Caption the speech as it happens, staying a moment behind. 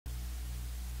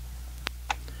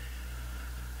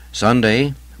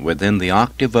Sunday within the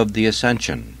octave of the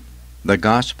Ascension. The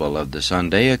Gospel of the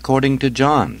Sunday according to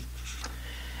John.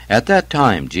 At that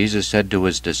time Jesus said to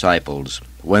his disciples,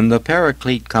 When the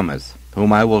Paraclete cometh,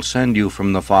 whom I will send you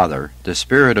from the Father, the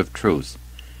Spirit of truth,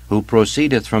 who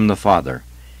proceedeth from the Father,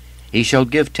 he shall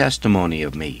give testimony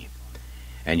of me.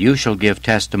 And you shall give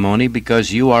testimony,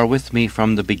 because you are with me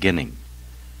from the beginning.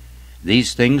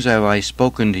 These things have I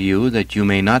spoken to you, that you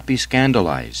may not be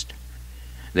scandalized.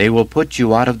 They will put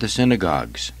you out of the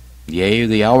synagogues. Yea,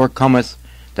 the hour cometh,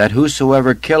 that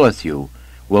whosoever killeth you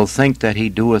will think that he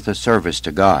doeth a service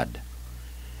to God.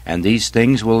 And these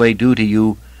things will they do to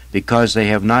you, because they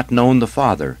have not known the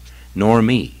Father, nor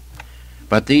me.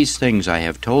 But these things I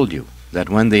have told you, that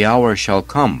when the hour shall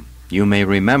come, you may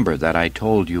remember that I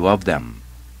told you of them.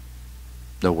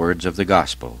 The words of the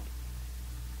Gospel.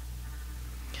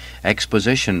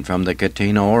 Exposition from the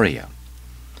Catena Aurea.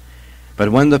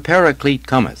 But when the Paraclete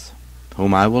cometh,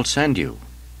 whom I will send you,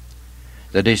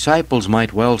 the disciples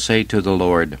might well say to the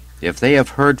Lord, If they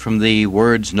have heard from thee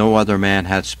words no other man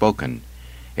hath spoken,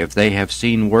 if they have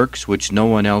seen works which no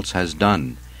one else has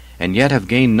done, and yet have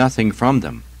gained nothing from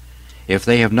them, if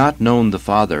they have not known the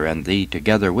Father and thee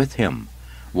together with him,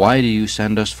 why do you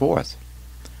send us forth?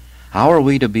 How are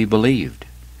we to be believed?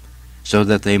 So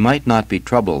that they might not be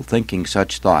troubled thinking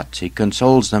such thoughts, he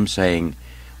consoles them, saying,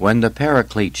 When the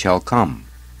Paraclete shall come,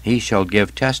 he shall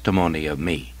give testimony of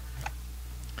me.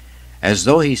 As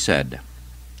though he said,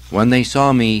 When they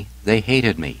saw me, they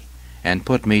hated me, and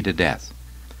put me to death.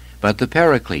 But the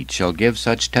Paraclete shall give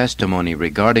such testimony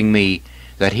regarding me,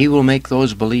 that he will make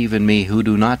those believe in me who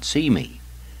do not see me.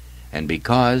 And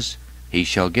because he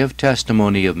shall give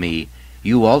testimony of me,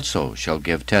 you also shall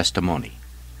give testimony.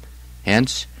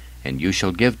 Hence, and you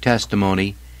shall give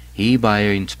testimony, he by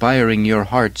inspiring your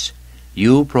hearts,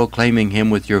 you proclaiming him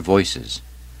with your voices.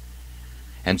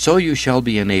 And so you shall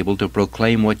be enabled to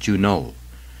proclaim what you know,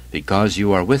 because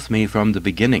you are with me from the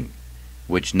beginning,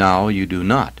 which now you do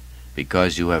not,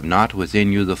 because you have not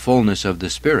within you the fullness of the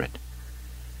Spirit.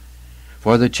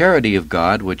 For the charity of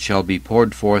God, which shall be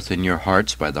poured forth in your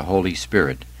hearts by the Holy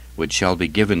Spirit, which shall be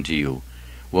given to you,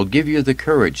 will give you the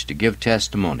courage to give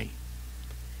testimony.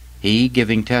 He,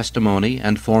 giving testimony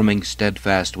and forming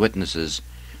steadfast witnesses,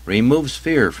 removes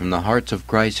fear from the hearts of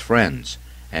Christ's friends,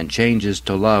 and changes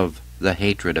to love the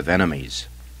hatred of enemies.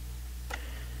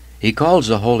 He calls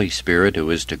the Holy Spirit, who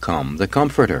is to come, the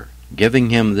Comforter, giving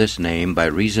him this name by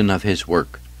reason of his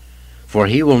work. For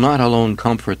he will not alone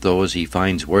comfort those he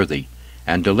finds worthy,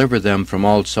 and deliver them from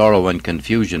all sorrow and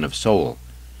confusion of soul,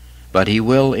 but he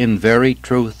will in very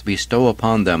truth bestow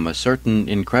upon them a certain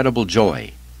incredible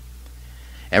joy.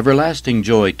 Everlasting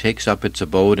joy takes up its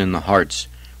abode in the hearts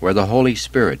where the Holy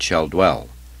Spirit shall dwell.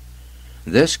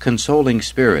 This consoling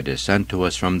Spirit is sent to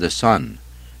us from the Son,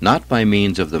 not by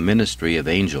means of the ministry of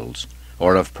angels,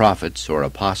 or of prophets or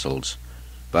apostles,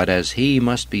 but as he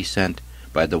must be sent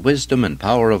by the wisdom and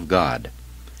power of God,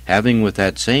 having with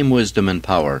that same wisdom and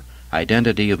power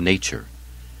identity of nature.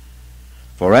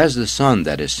 For as the Son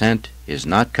that is sent is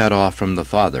not cut off from the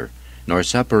Father, nor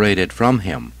separated from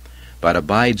him, but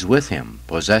abides with him,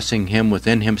 possessing him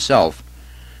within himself,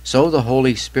 so the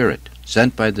Holy Spirit,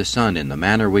 sent by the Son in the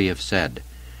manner we have said,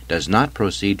 does not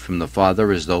proceed from the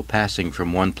Father as though passing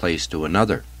from one place to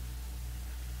another.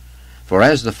 For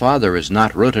as the Father is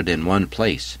not rooted in one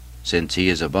place, since he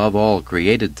is above all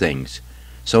created things,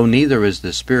 so neither is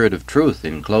the Spirit of truth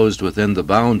enclosed within the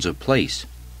bounds of place,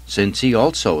 since he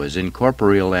also is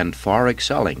incorporeal and far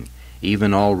excelling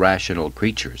even all rational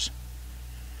creatures.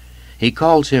 He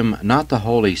calls him not the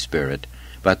Holy Spirit,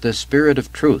 but the Spirit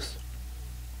of truth,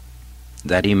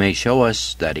 that he may show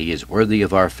us that he is worthy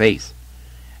of our faith.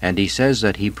 And he says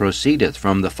that he proceedeth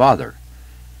from the Father,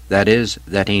 that is,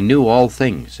 that he knew all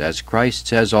things, as Christ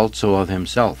says also of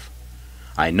himself,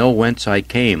 I know whence I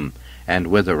came, and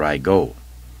whither I go.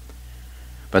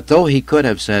 But though he could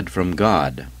have said from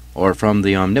God, or from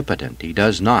the Omnipotent, he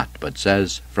does not, but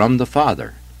says from the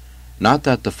Father. Not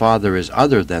that the Father is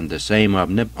other than the same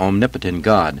omnipotent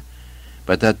God,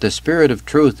 but that the Spirit of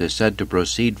truth is said to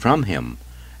proceed from him,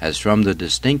 as from the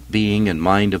distinct being and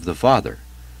mind of the Father.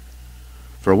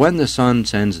 For when the Son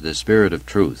sends the Spirit of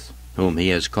truth, whom he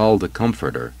has called the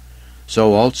Comforter,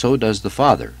 so also does the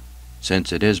Father,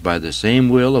 since it is by the same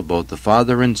will of both the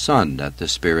Father and Son that the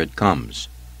Spirit comes.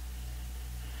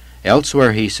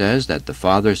 Elsewhere he says that the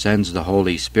Father sends the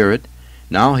Holy Spirit,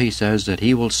 now he says that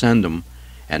he will send him,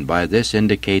 and by this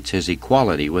indicates his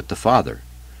equality with the Father.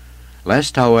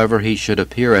 Lest, however, he should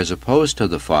appear as opposed to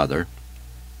the Father,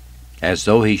 as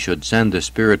though he should send the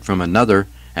Spirit from another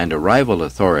and a rival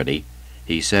authority,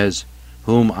 he says,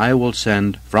 Whom I will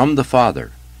send from the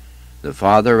Father, the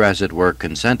Father as it were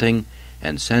consenting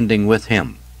and sending with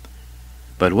him.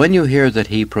 But when you hear that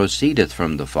he proceedeth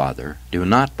from the Father, do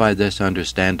not by this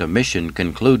understand a mission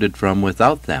concluded from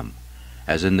without them,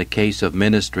 as in the case of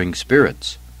ministering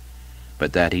spirits,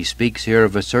 but that he speaks here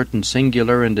of a certain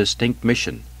singular and distinct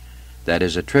mission that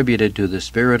is attributed to the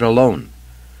Spirit alone,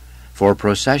 for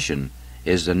procession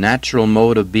is the natural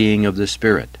mode of being of the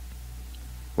Spirit.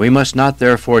 We must not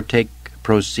therefore take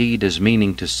proceed as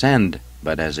meaning to send,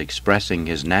 but as expressing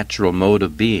his natural mode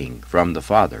of being from the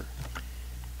Father.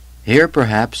 Here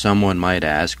perhaps someone might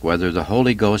ask whether the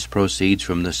Holy Ghost proceeds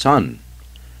from the Son,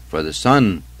 for the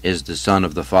Son is the Son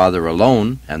of the Father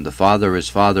alone, and the Father is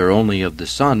Father only of the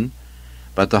Son,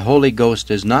 but the Holy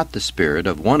Ghost is not the Spirit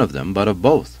of one of them, but of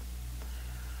both.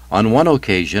 On one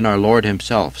occasion our Lord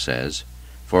himself says,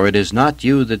 "For it is not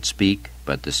you that speak,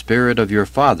 but the Spirit of your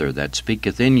Father that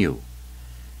speaketh in you."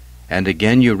 And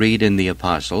again you read in the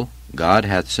Apostle, "God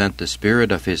hath sent the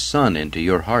Spirit of his Son into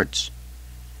your hearts."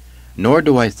 Nor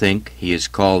do I think he is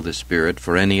called the Spirit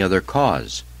for any other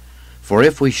cause. For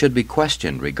if we should be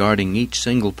questioned regarding each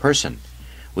single person,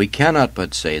 we cannot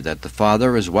but say that the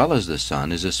Father as well as the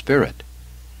Son is a Spirit.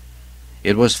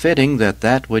 It was fitting that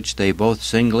that which they both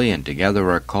singly and together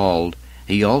are called,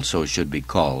 he also should be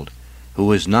called,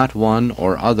 who is not one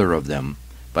or other of them,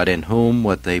 but in whom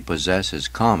what they possess is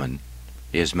common,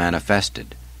 is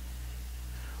manifested.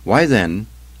 Why then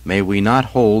may we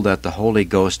not hold that the Holy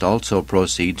Ghost also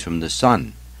proceeds from the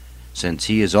Son, since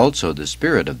he is also the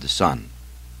Spirit of the Son?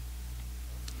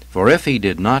 For if he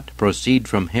did not proceed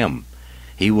from him,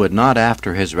 he would not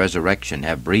after his resurrection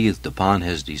have breathed upon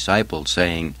his disciples,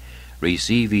 saying,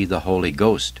 "Receive ye the Holy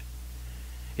Ghost."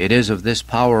 It is of this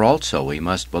power also we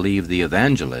must believe the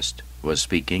evangelist was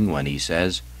speaking when he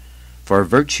says, "For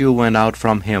virtue went out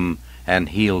from him and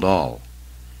healed all."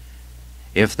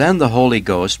 If then the Holy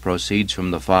Ghost proceeds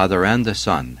from the Father and the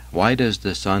Son, why does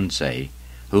the Son say,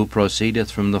 "Who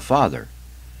proceedeth from the Father?"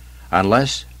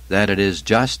 Unless that it is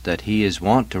just that he is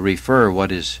wont to refer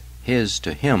what is his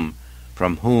to him,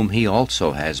 from whom he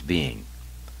also has being.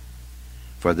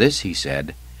 For this he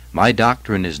said, "My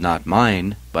doctrine is not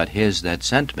mine, but his that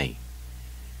sent me."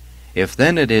 If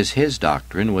then it is his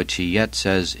doctrine, which he yet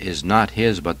says is not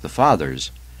his but the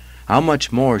Father's, how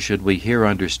much more should we here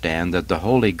understand that the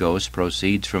Holy Ghost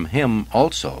proceeds from him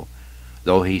also,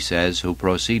 though he says, "Who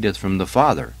proceedeth from the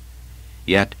Father,"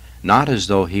 yet not as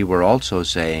though he were also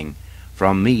saying,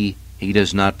 "From me he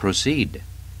does not proceed."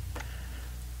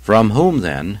 From whom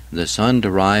then the Son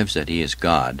derives that he is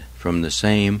God, from the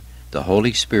same the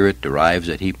Holy Spirit derives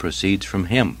that he proceeds from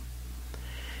him.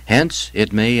 Hence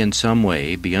it may in some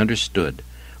way be understood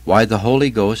why the Holy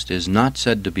Ghost is not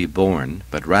said to be born,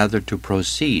 but rather to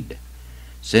proceed,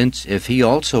 since if he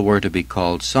also were to be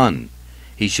called Son,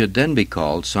 he should then be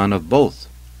called Son of both,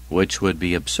 which would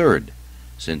be absurd,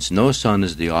 since no son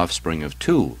is the offspring of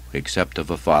two, except of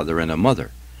a father and a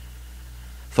mother.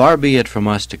 Far be it from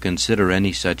us to consider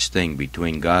any such thing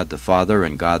between God the Father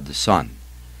and God the Son.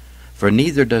 For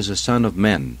neither does a son of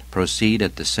men proceed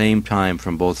at the same time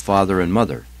from both father and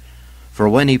mother. For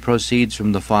when he proceeds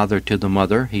from the father to the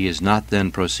mother, he is not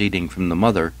then proceeding from the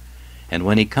mother, and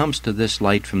when he comes to this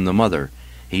light from the mother,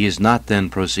 he is not then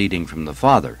proceeding from the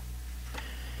Father.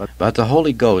 But the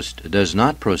Holy Ghost does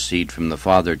not proceed from the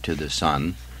Father to the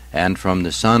Son, and from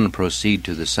the Son proceed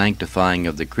to the sanctifying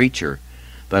of the creature,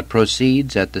 but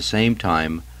proceeds at the same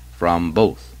time from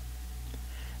both.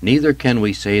 Neither can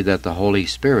we say that the Holy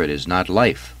Spirit is not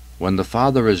life, when the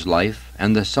Father is life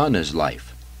and the Son is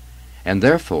life. And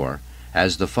therefore,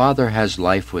 as the Father has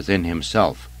life within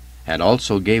himself, and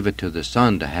also gave it to the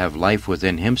Son to have life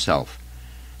within himself,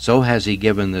 so has he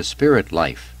given the Spirit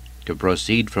life, to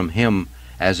proceed from him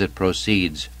as it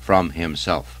proceeds from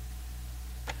himself.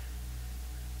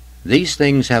 These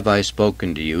things have I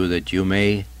spoken to you, that you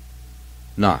may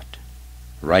not.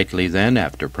 Rightly then,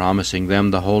 after promising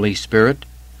them the Holy Spirit,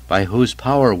 by whose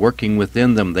power working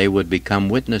within them they would become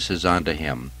witnesses unto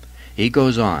him, he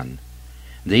goes on,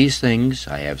 "These things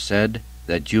I have said,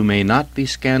 that you may not be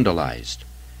scandalized.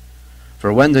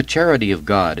 For when the charity of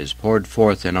God is poured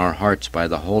forth in our hearts by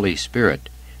the Holy Spirit,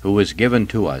 who is given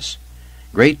to us,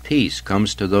 great peace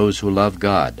comes to those who love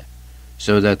God,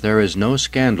 so that there is no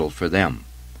scandal for them."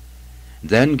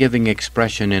 Then giving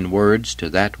expression in words to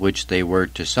that which they were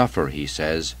to suffer, he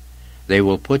says, "They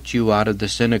will put you out of the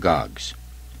synagogues."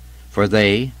 For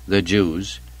they, the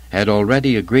Jews, had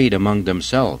already agreed among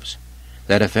themselves,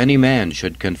 that if any man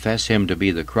should confess him to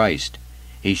be the Christ,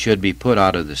 he should be put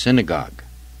out of the synagogue.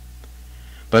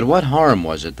 But what harm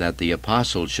was it that the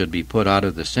apostles should be put out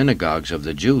of the synagogues of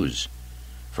the Jews?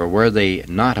 For were they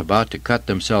not about to cut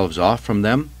themselves off from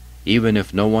them, even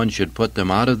if no one should put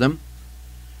them out of them?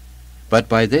 But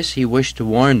by this he wished to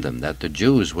warn them that the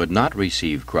Jews would not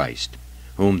receive Christ,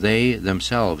 whom they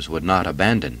themselves would not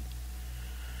abandon.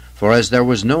 For as there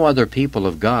was no other people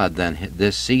of God than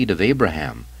this seed of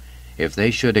Abraham, if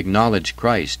they should acknowledge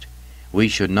Christ, we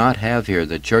should not have here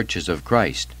the churches of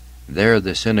Christ, there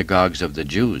the synagogues of the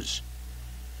Jews.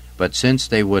 But since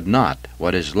they would not,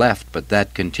 what is left but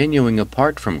that continuing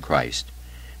apart from Christ,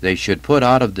 they should put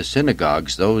out of the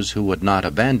synagogues those who would not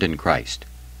abandon Christ.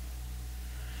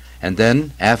 And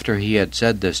then, after he had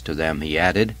said this to them, he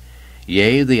added,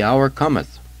 Yea, the hour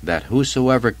cometh, that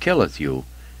whosoever killeth you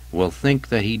will think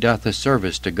that he doth a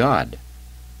service to God.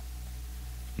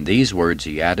 These words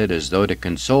he added as though to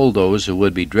console those who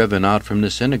would be driven out from the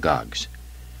synagogues.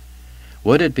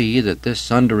 Would it be that this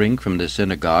sundering from the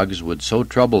synagogues would so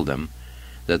trouble them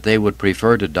that they would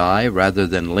prefer to die rather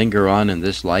than linger on in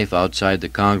this life outside the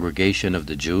congregation of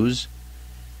the Jews?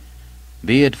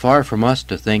 Be it far from us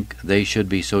to think they should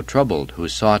be so troubled who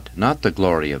sought not the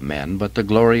glory of men, but the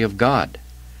glory of God.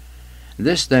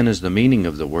 This then is the meaning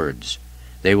of the words,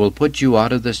 They will put you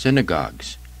out of the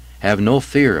synagogues. Have no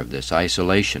fear of this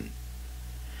isolation.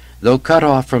 Though cut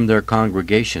off from their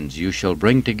congregations, you shall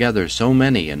bring together so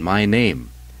many in my name,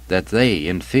 that they,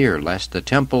 in fear lest the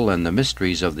temple and the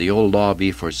mysteries of the old law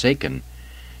be forsaken,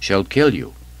 shall kill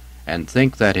you, and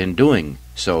think that in doing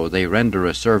so they render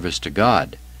a service to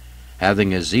God,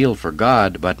 having a zeal for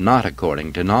God, but not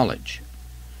according to knowledge.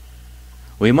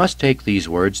 We must take these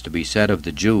words to be said of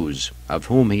the Jews, of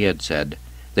whom he had said,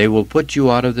 They will put you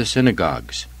out of the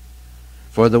synagogues.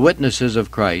 For the witnesses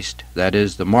of Christ, that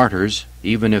is, the martyrs,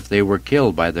 even if they were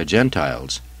killed by the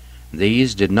Gentiles,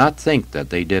 these did not think that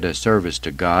they did a service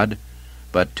to God,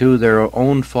 but to their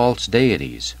own false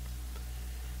deities.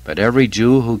 But every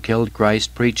Jew who killed Christ's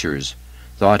preachers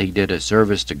thought he did a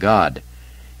service to God,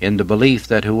 in the belief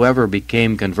that whoever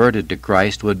became converted to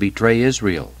Christ would betray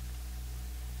Israel.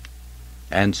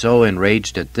 And so,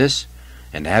 enraged at this,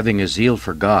 and having a zeal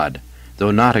for God,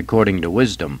 though not according to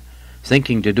wisdom,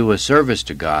 thinking to do a service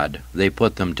to God, they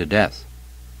put them to death.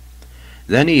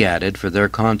 Then he added, for their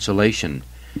consolation,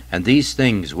 And these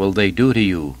things will they do to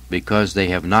you, because they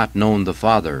have not known the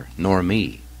Father, nor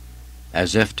me.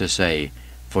 As if to say,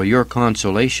 For your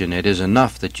consolation it is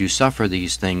enough that you suffer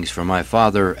these things for my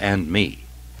Father and me.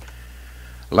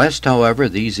 Lest, however,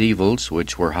 these evils,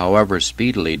 which were however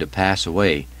speedily to pass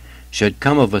away, should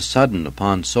come of a sudden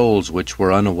upon souls which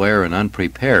were unaware and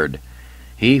unprepared,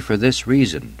 he for this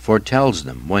reason foretells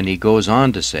them when he goes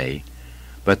on to say,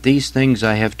 But these things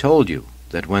I have told you,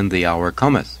 that when the hour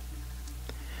cometh.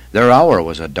 Their hour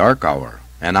was a dark hour,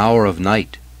 an hour of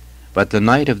night, but the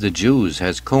night of the Jews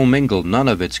has commingled none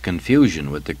of its confusion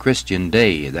with the Christian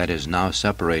day that is now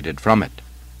separated from it.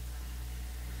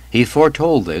 He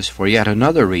foretold this for yet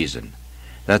another reason,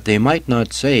 that they might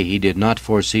not say he did not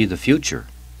foresee the future,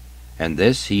 and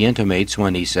this he intimates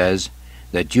when he says,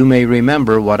 That you may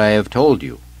remember what I have told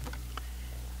you,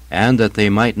 and that they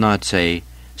might not say,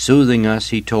 Soothing us,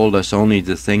 he told us only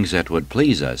the things that would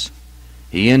please us.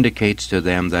 He indicates to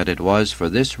them that it was for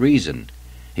this reason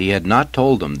he had not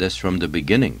told them this from the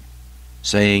beginning,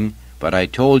 saying, But I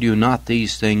told you not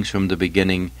these things from the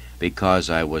beginning, because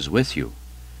I was with you,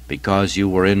 because you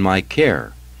were in my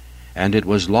care, and it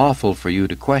was lawful for you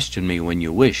to question me when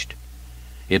you wished.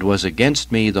 It was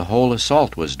against me the whole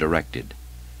assault was directed.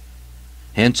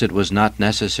 Hence it was not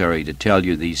necessary to tell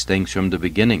you these things from the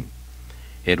beginning.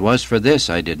 It was for this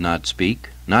I did not speak,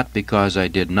 not because I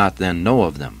did not then know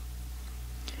of them.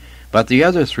 But the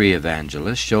other three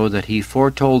evangelists show that he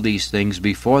foretold these things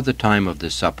before the time of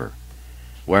the supper,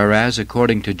 whereas,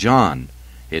 according to John,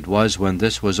 it was when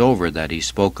this was over that he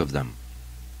spoke of them.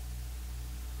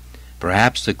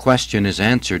 Perhaps the question is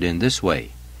answered in this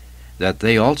way, that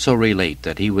they also relate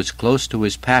that he was close to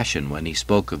his passion when he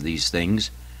spoke of these things,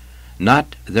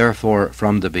 not therefore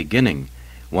from the beginning,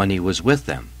 when he was with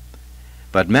them.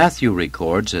 But Matthew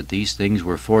records that these things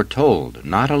were foretold,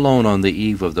 not alone on the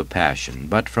eve of the Passion,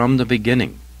 but from the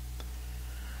beginning.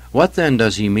 What then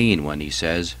does he mean when he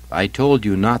says, I told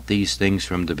you not these things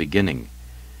from the beginning,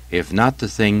 if not the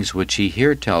things which he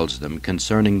here tells them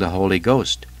concerning the Holy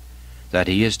Ghost, that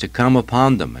he is to come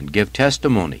upon them and give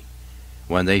testimony,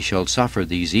 when they shall suffer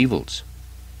these evils?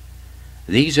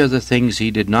 These are the things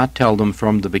he did not tell them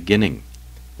from the beginning,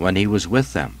 when he was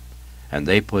with them, and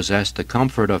they possessed the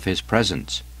comfort of his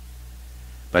presence.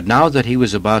 But now that he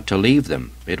was about to leave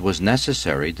them, it was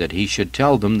necessary that he should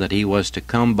tell them that he was to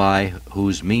come by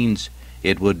whose means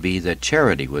it would be that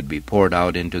charity would be poured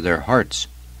out into their hearts,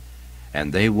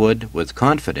 and they would, with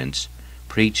confidence,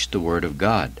 preach the word of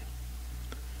God.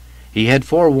 He had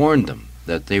forewarned them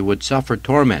that they would suffer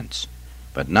torments,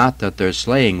 but not that their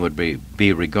slaying would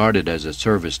be regarded as a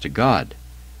service to God,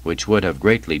 which would have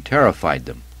greatly terrified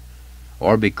them,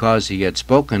 or because he had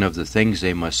spoken of the things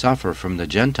they must suffer from the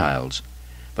Gentiles,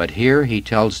 but here he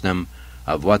tells them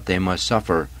of what they must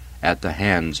suffer at the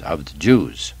hands of the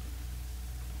Jews.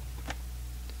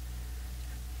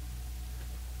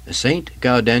 Saint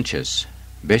Gaudentius,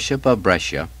 Bishop of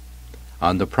Brescia,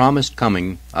 on the promised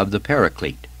coming of the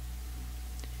Paraclete.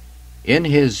 In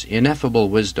his ineffable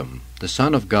wisdom, the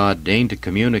Son of God deigned to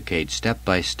communicate step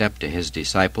by step to his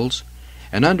disciples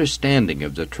an understanding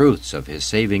of the truths of his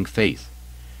saving faith,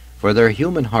 for their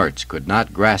human hearts could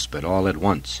not grasp it all at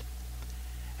once.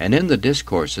 And in the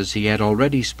discourses he had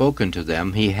already spoken to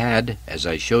them, he had, as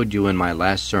I showed you in my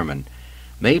last sermon,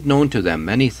 made known to them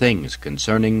many things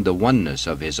concerning the oneness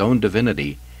of his own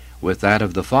divinity with that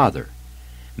of the Father,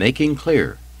 making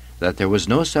clear that there was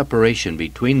no separation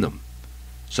between them,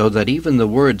 so that even the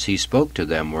words he spoke to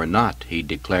them were not, he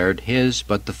declared, his,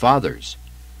 but the Father's.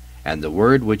 And the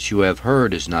word which you have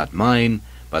heard is not mine,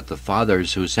 but the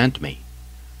Father's who sent me.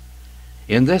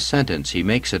 In this sentence he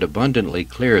makes it abundantly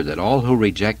clear that all who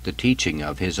reject the teaching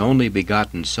of his only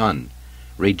begotten Son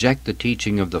reject the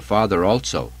teaching of the Father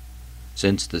also,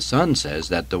 since the Son says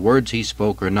that the words he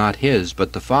spoke are not his,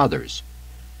 but the Father's.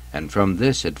 And from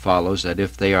this it follows that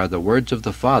if they are the words of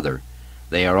the Father,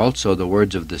 they are also the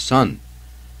words of the Son.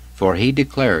 For he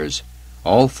declares,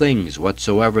 "All things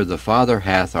whatsoever the Father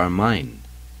hath are mine."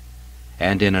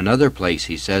 And in another place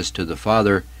he says to the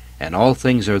Father, "And all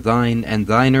things are thine, and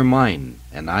thine are mine,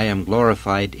 and I am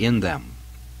glorified in them."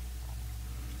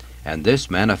 And this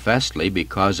manifestly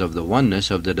because of the oneness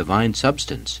of the divine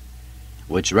substance,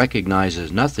 which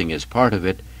recognizes nothing as part of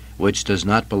it which does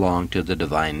not belong to the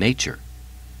divine nature.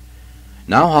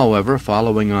 Now, however,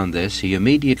 following on this, he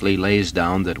immediately lays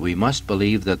down that we must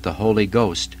believe that the Holy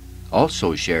Ghost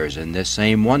also shares in this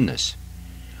same oneness,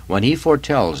 when he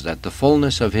foretells that the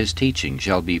fullness of his teaching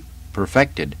shall be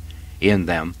perfected in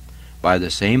them by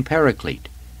the same Paraclete,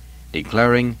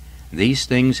 declaring, "These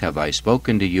things have I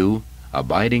spoken to you,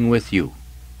 abiding with you."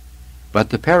 But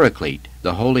the Paraclete,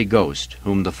 the Holy Ghost,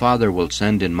 whom the Father will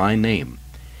send in my name,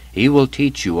 he will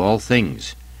teach you all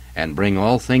things, and bring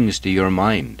all things to your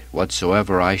mind,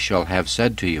 whatsoever I shall have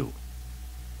said to you.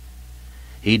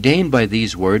 He deigned by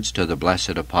these words to the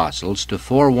blessed apostles to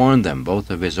forewarn them both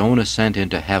of his own ascent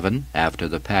into heaven after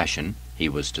the passion he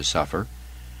was to suffer,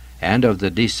 and of the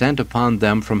descent upon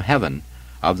them from heaven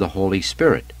of the Holy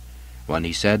Spirit, when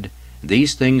he said,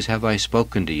 "These things have I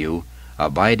spoken to you,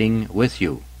 abiding with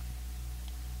you."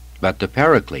 But the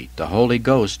Paraclete, the Holy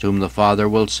Ghost, whom the Father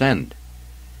will send.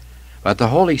 But the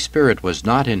Holy Spirit was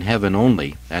not in heaven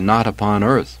only, and not upon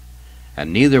earth,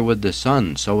 and neither would the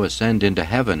Son so ascend into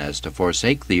heaven as to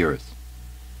forsake the earth.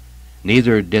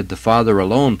 Neither did the Father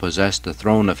alone possess the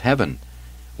throne of heaven,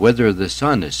 whither the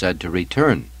Son is said to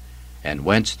return, and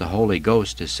whence the Holy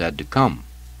Ghost is said to come.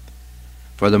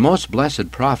 For the most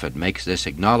blessed prophet makes this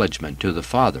acknowledgment to the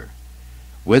Father,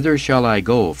 "Whither shall I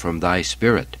go from thy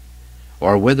Spirit?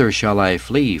 Or whither shall I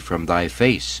flee from thy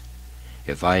face?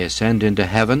 If I ascend into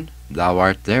heaven, thou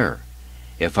art there.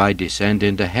 If I descend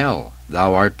into hell,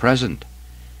 thou art present.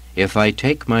 If I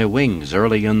take my wings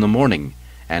early in the morning,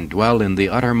 and dwell in the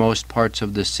uttermost parts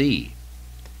of the sea."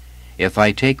 If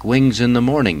I take wings in the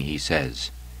morning, he says.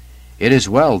 It is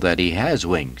well that he has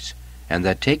wings, and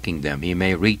that taking them he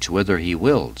may reach whither he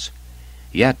wills.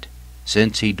 Yet,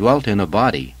 since he dwelt in a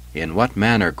body, in what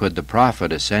manner could the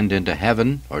prophet ascend into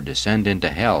heaven, or descend into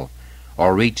hell,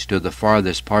 or reach to the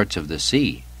farthest parts of the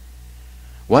sea?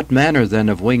 What manner then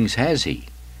of wings has he?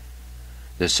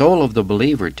 The soul of the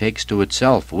believer takes to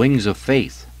itself wings of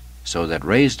faith, so that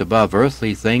raised above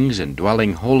earthly things and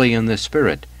dwelling wholly in the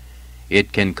Spirit,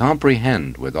 it can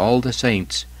comprehend with all the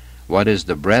saints what is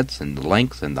the breadth and the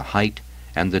length and the height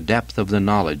and the depth of the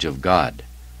knowledge of God.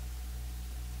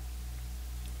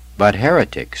 But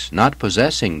heretics, not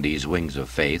possessing these wings of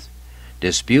faith,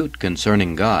 dispute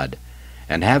concerning God,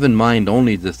 and have in mind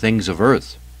only the things of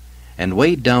earth, and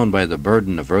weighed down by the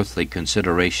burden of earthly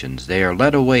considerations, they are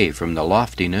led away from the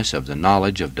loftiness of the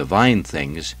knowledge of divine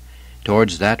things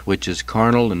towards that which is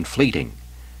carnal and fleeting.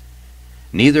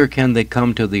 Neither can they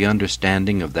come to the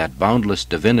understanding of that boundless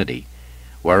divinity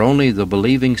where only the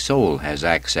believing soul has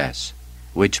access,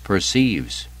 which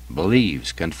perceives,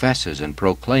 believes, confesses, and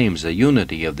proclaims the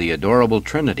unity of the adorable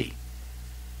Trinity.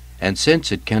 And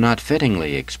since it cannot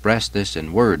fittingly express this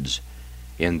in words,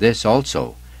 in this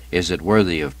also is it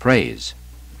worthy of praise.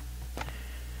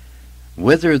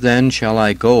 "Whither then shall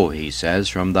I go," he says,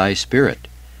 "from thy Spirit?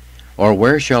 Or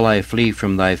where shall I flee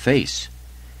from thy face?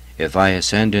 If I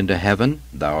ascend into heaven,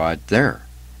 thou art there.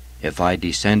 If I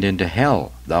descend into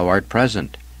hell, thou art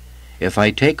present. If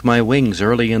I take my wings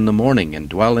early in the morning, and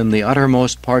dwell in the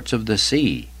uttermost parts of the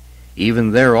sea,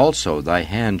 even there also thy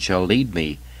hand shall lead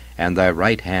me, and thy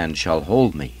right hand shall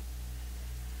hold me.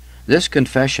 This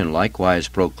confession likewise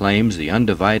proclaims the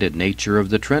undivided nature of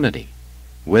the Trinity.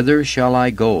 Whither shall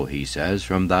I go, he says,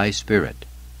 from thy Spirit?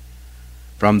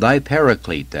 From thy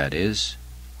Paraclete, that is,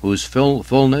 whose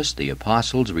fullness the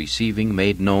apostles receiving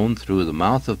made known through the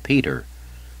mouth of Peter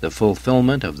the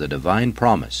fulfillment of the divine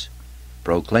promise,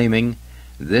 proclaiming,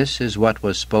 This is what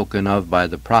was spoken of by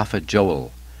the prophet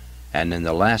Joel, and in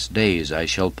the last days I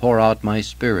shall pour out my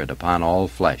Spirit upon all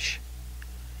flesh.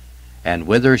 And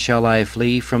whither shall I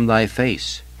flee from thy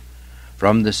face?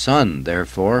 From the Son,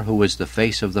 therefore, who is the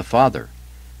face of the Father,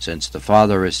 since the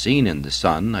Father is seen in the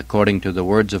Son, according to the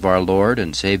words of our Lord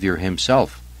and Saviour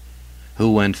himself,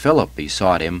 who, when Philip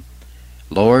besought him,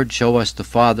 Lord, show us the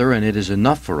Father, and it is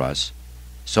enough for us,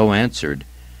 so answered,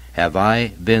 Have I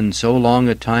been so long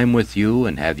a time with you,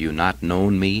 and have you not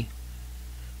known me?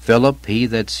 Philip, he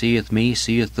that seeth me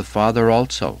seeth the Father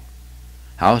also.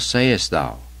 How sayest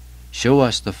thou, Show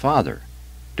us the Father?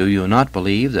 Do you not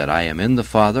believe that I am in the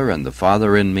Father, and the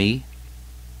Father in me?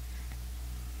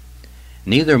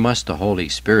 Neither must the Holy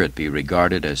Spirit be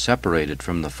regarded as separated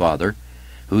from the Father,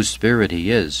 whose Spirit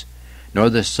he is, nor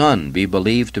the Son be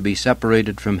believed to be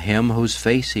separated from him whose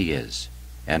face he is,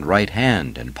 and right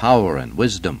hand, and power, and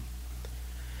wisdom.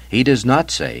 He does not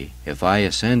say, If I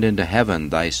ascend into heaven,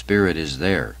 thy Spirit is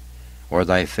there, or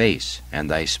thy face and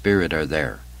thy Spirit are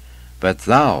there. But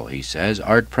thou, he says,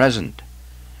 art present,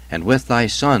 and with thy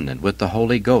Son and with the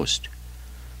Holy Ghost.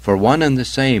 For one and the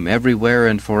same everywhere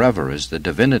and forever is the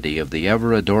divinity of the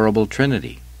ever-adorable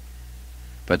Trinity.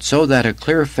 But so that a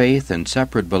clear faith and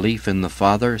separate belief in the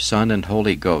Father, Son, and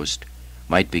Holy Ghost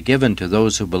might be given to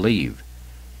those who believe,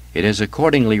 it is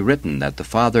accordingly written that the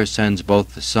Father sends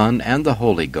both the Son and the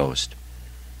Holy Ghost,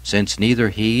 since neither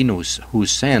he who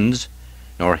sends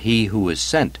nor he who is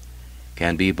sent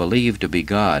can be believed to be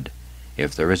God,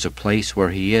 if there is a place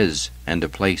where he is and a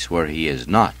place where he is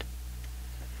not.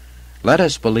 Let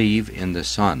us believe in the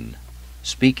Son,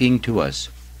 speaking to us,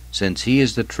 since he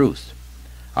is the truth.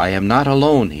 I am not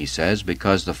alone, he says,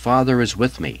 because the Father is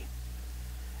with me.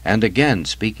 And again,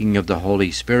 speaking of the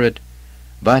Holy Spirit,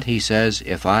 but, he says,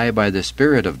 if I by the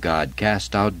Spirit of God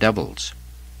cast out devils.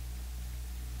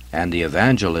 And the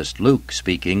evangelist Luke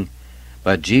speaking,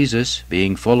 But Jesus,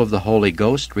 being full of the Holy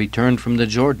Ghost, returned from the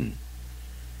Jordan.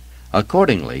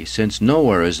 Accordingly, since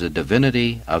nowhere is the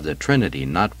divinity of the Trinity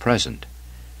not present,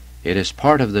 it is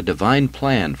part of the divine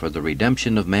plan for the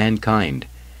redemption of mankind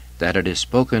that it is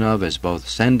spoken of as both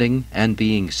sending and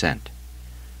being sent.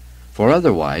 For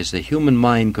otherwise the human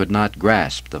mind could not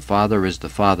grasp the Father is the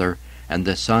Father, and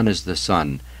the Son is the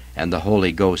Son, and the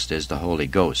Holy Ghost is the Holy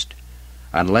Ghost,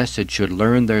 unless it should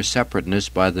learn their separateness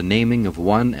by the naming of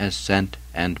one as sent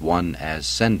and one as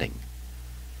sending.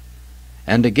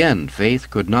 And again, faith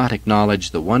could not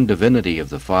acknowledge the one divinity of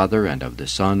the Father and of the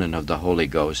Son and of the Holy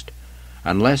Ghost,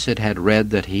 unless it had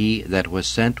read that he that was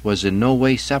sent was in no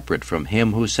way separate from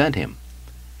him who sent him.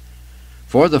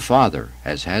 For the Father,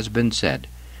 as has been said,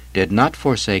 did not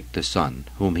forsake the Son,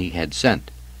 whom he had sent,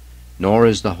 nor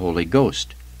is the Holy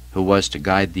Ghost, who was to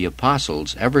guide the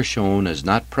apostles, ever shown as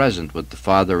not present with the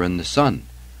Father and the Son,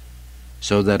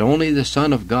 so that only the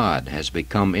Son of God has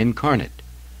become incarnate.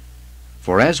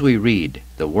 For as we read,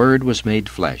 the Word was made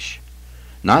flesh,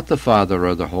 not the Father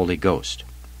or the Holy Ghost.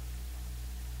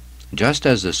 Just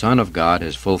as the Son of God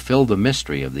has fulfilled the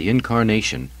mystery of the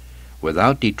Incarnation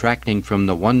without detracting from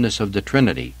the oneness of the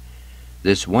Trinity,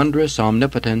 this wondrous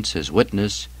omnipotence is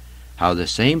witness how the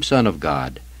same Son of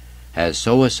God has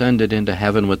so ascended into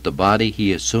heaven with the body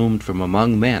he assumed from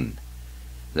among men,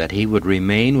 that he would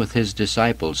remain with his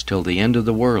disciples till the end of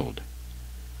the world.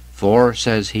 For,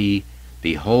 says he,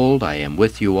 Behold, I am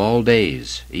with you all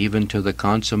days, even to the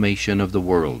consummation of the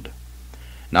world.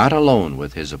 Not alone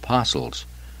with his apostles,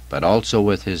 but also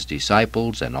with his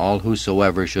disciples and all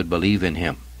whosoever should believe in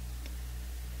him.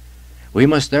 We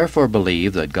must therefore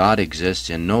believe that God exists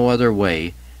in no other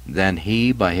way than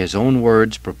he by his own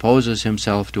words proposes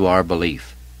himself to our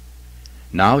belief.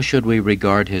 Now should we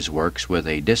regard his works with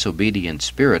a disobedient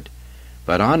spirit,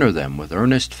 but honor them with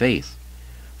earnest faith,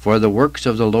 for the works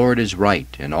of the Lord is right,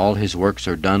 and all his works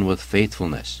are done with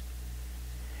faithfulness.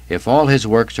 If all his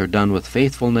works are done with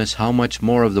faithfulness, how much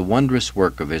more of the wondrous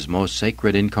work of his most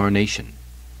sacred incarnation?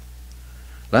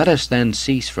 Let us then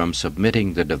cease from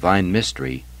submitting the divine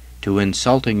mystery to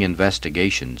insulting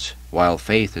investigations, while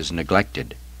faith is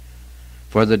neglected.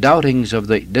 For the doubtings of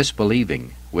the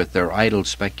disbelieving, with their idle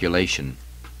speculation,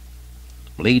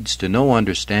 leads to no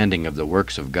understanding of the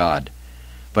works of God,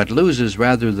 but loses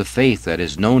rather the faith that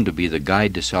is known to be the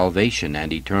guide to salvation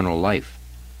and eternal life.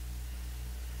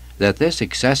 That this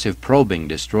excessive probing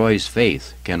destroys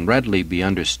faith can readily be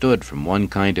understood from one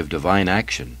kind of divine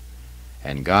action.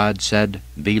 And God said,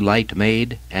 "Be light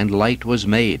made," and light was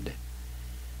made.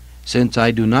 Since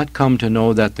I do not come to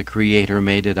know that the Creator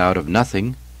made it out of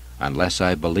nothing, unless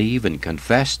I believe and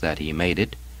confess that He made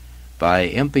it, by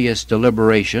impious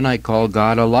deliberation I call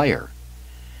God a liar.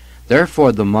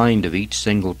 Therefore the mind of each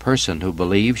single person who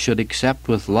believes should accept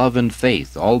with love and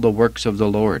faith all the works of the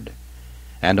Lord,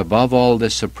 and above all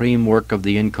this supreme work of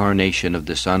the incarnation of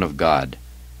the Son of God,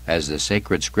 as the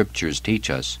sacred Scriptures teach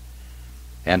us,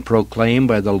 and proclaim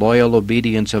by the loyal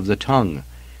obedience of the tongue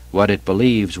what it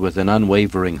believes with an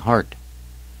unwavering heart.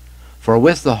 For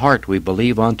with the heart we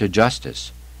believe unto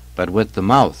justice, but with the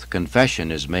mouth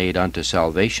confession is made unto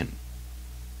salvation.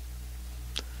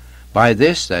 By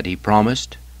this that He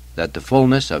promised that the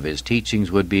fullness of His teachings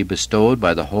would be bestowed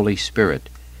by the Holy Spirit,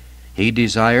 He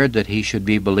desired that He should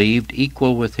be believed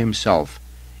equal with Himself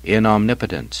in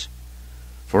omnipotence.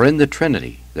 For in the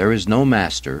Trinity there is no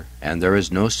master and there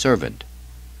is no servant,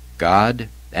 God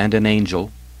and an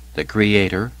angel, the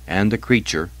Creator and the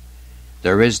creature.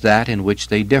 There is that in which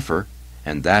they differ,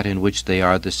 and that in which they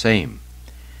are the same.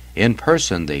 In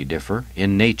person they differ,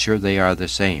 in nature they are the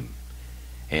same.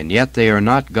 And yet they are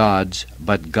not gods,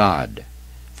 but God,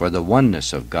 for the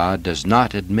oneness of God does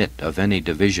not admit of any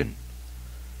division.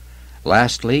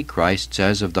 Lastly, Christ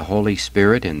says of the Holy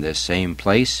Spirit in this same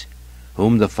place,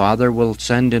 "Whom the Father will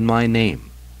send in my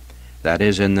name," that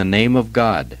is, in the name of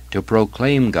God, to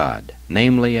proclaim God,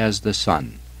 namely as the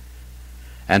Son.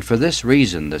 And for this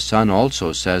reason the Son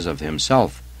also says of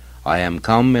Himself, "I am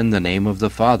come in the name of the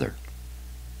Father."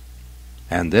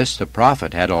 And this the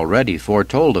prophet had already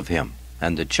foretold of Him,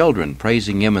 and the children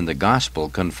praising Him in the gospel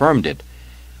confirmed it,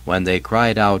 when they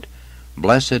cried out,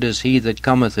 "Blessed is he that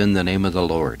cometh in the name of the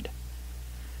Lord."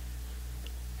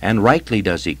 And rightly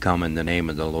does He come in the name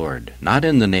of the Lord, not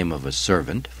in the name of a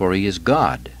servant, for He is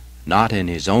God, not in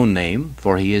His own name,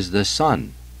 for He is the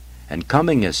Son, and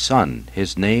coming as Son,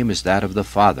 His name is that of the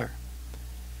Father.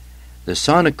 The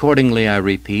Son accordingly, I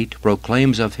repeat,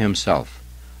 proclaims of Himself,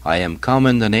 "I am come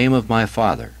in the name of my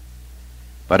Father."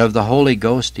 But of the Holy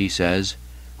Ghost He says,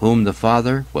 "Whom the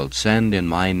Father will send in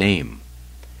my name."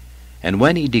 And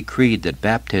when He decreed that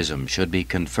baptism should be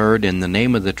conferred in the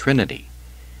name of the Trinity,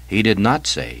 He did not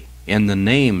say, "in the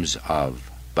names of,"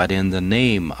 but "in the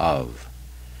name of."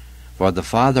 For the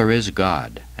Father is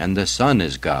God, and the Son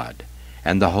is God,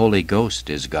 and the Holy Ghost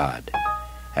is God,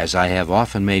 as I have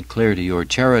often made clear to your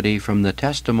charity from the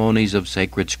testimonies of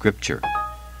sacred Scripture.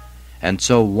 And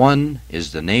so one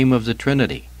is the name of the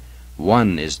Trinity,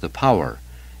 one is the power,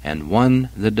 and one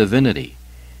the divinity,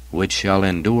 which shall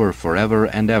endure forever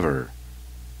and ever.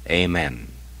 Amen.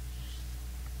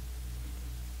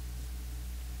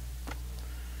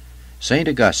 St.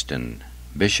 Augustine,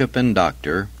 Bishop and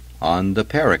Doctor, on the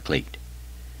Paraclete.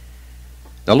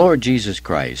 The Lord Jesus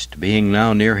Christ, being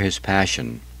now near His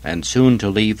passion, and soon to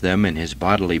leave them in His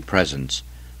bodily presence,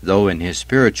 though in His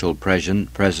spiritual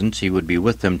presence He would be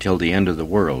with them till the end of the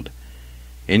world,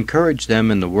 encouraged them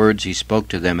in the words He spoke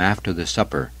to them after the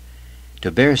supper,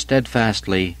 to bear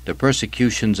steadfastly the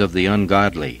persecutions of the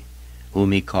ungodly,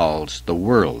 whom He calls the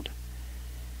world.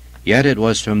 Yet it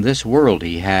was from this world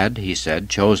He had, He said,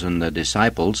 chosen the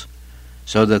disciples,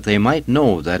 so that they might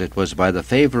know that it was by the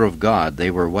favor of God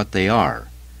they were what they are,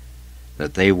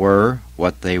 that they were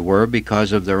what they were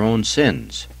because of their own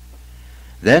sins.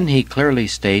 Then He clearly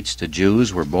states the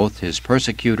Jews were both His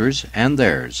persecutors and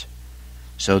theirs,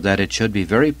 so that it should be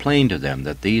very plain to them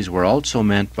that these were also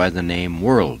meant by the name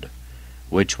world,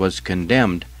 which was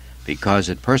condemned because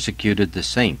it persecuted the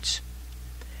saints.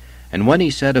 And when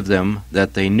He said of them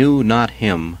that they knew not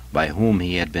Him by whom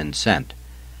He had been sent,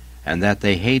 and that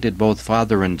they hated both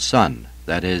Father and Son,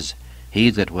 that is, He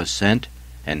that was sent,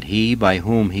 and He by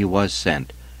whom He was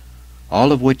sent,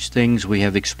 all of which things we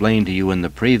have explained to you in the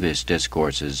previous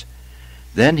discourses,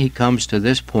 then He comes to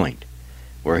this point,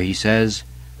 where He says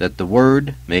that the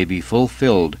word may be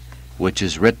fulfilled which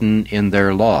is written in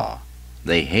their law,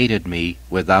 "They hated me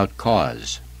without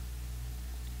cause."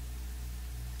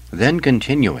 Then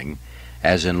continuing,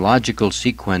 as in logical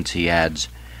sequence He adds,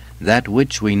 "that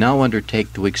which we now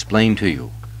undertake to explain to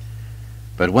you.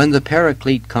 But when the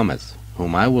Paraclete cometh,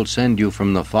 whom I will send you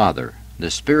from the Father,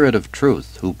 the Spirit of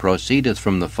truth, who proceedeth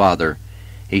from the Father,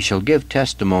 He shall give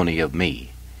testimony of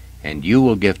me, and you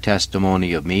will give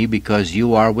testimony of me, because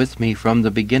you are with me from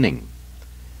the beginning."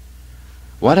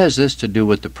 What has this to do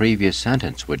with the previous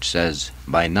sentence, which says,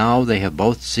 "By now they have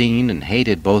both seen and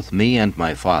hated both me and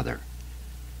my Father,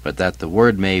 but that the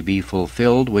word may be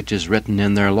fulfilled which is written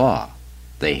in their law,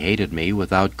 they hated me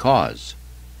without cause"?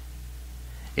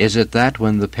 Is it that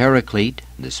when the Paraclete,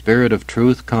 the Spirit of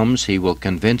truth, comes, he will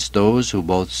convince those who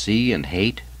both see and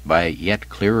hate by yet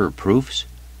clearer proofs?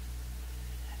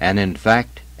 And in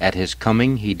fact, at his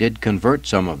coming he did convert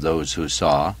some of those who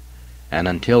saw, and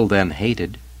until then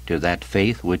hated, to that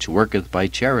faith which worketh by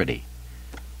charity.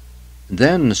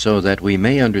 Then, so that we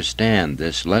may understand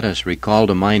this, let us recall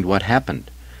to mind what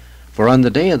happened. For on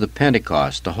the day of the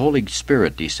Pentecost the Holy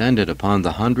Spirit descended upon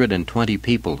the 120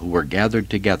 people who were gathered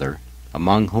together,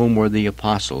 among whom were the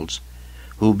apostles,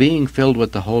 who, being filled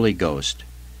with the Holy Ghost,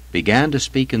 began to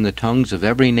speak in the tongues of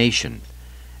every nation.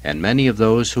 And many of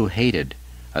those who hated,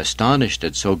 astonished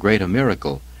at so great a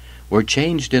miracle, were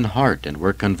changed in heart and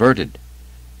were converted,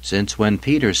 since when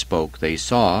Peter spoke they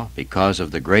saw, because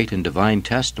of the great and divine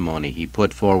testimony he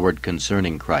put forward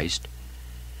concerning Christ,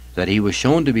 that he was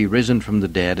shown to be risen from the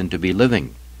dead and to be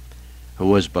living, who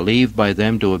was believed by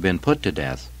them to have been put to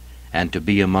death, and to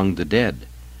be among the dead.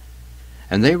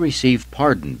 And they received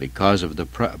pardon because of the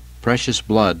precious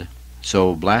blood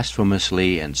so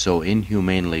blasphemously and so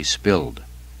inhumanely spilled,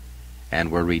 and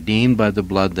were redeemed by the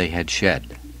blood they had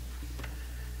shed.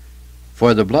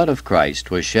 For the blood of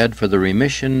Christ was shed for the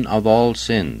remission of all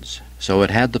sins, so it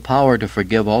had the power to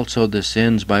forgive also the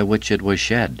sins by which it was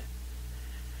shed.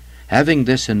 Having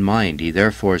this in mind, he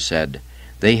therefore said,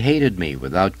 They hated me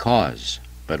without cause,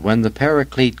 but when the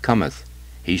Paraclete cometh,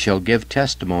 he shall give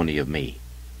testimony of me.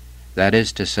 That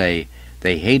is to say,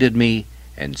 they hated me,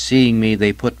 and seeing me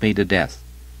they put me to death.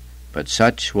 But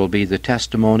such will be the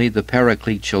testimony the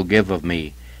Paraclete shall give of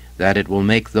me, that it will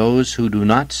make those who do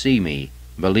not see me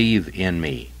believe in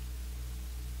me.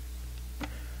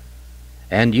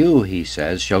 And you, he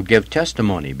says, shall give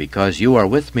testimony, because you are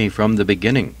with me from the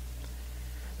beginning.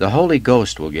 The Holy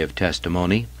Ghost will give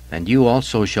testimony, and you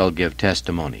also shall give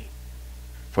testimony.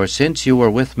 For since you were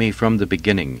with me from the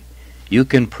beginning, you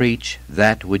can preach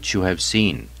that which you have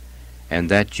seen, and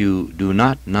that you do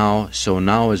not now, so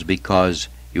now is because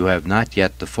you have not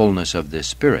yet the fullness of this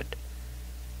Spirit.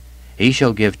 He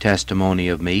shall give testimony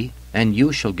of me, and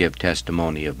you shall give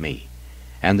testimony of me,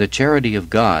 and the charity of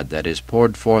God that is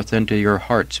poured forth into your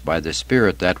hearts by the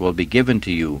Spirit that will be given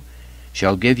to you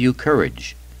shall give you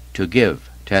courage to give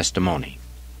testimony.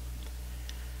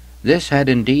 This had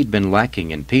indeed been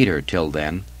lacking in Peter till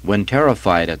then, when,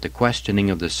 terrified at the questioning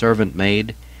of the servant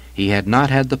maid, he had not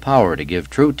had the power to give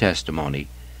true testimony,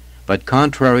 but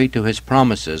contrary to his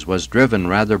promises was driven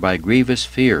rather by grievous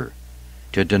fear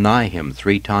to deny him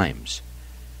 3 times.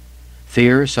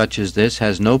 Fear such as this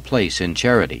has no place in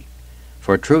charity,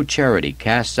 for true charity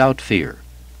casts out fear.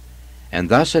 And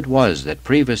thus it was that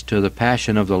previous to the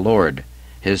passion of the Lord,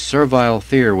 his servile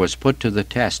fear was put to the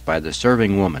test by the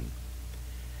serving woman.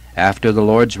 After the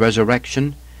Lord's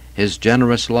resurrection, his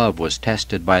generous love was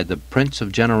tested by the Prince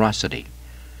of Generosity,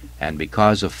 and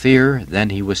because of fear then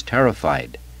he was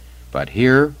terrified, but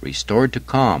here restored to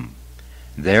calm.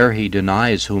 There he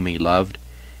denies whom he loved,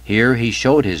 here he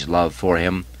showed his love for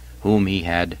him whom he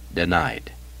had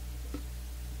denied.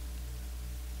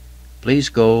 Please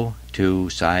go to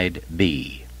side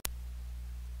B.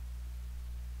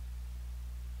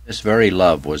 This very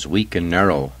love was weak and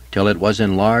narrow, till it was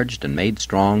enlarged and made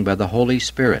strong by the Holy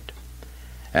Spirit.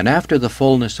 And after the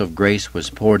fullness of grace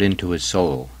was poured into his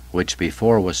soul, which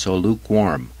before was so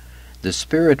lukewarm, the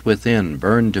Spirit within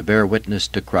burned to bear witness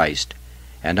to Christ,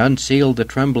 and unsealed the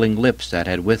trembling lips that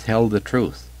had withheld the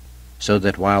truth, so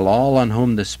that while all on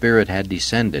whom the Spirit had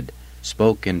descended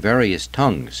spoke in various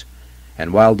tongues,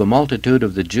 and while the multitude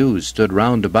of the Jews stood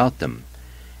round about them,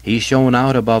 he shone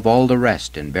out above all the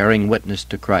rest in bearing witness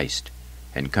to Christ,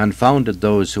 and confounded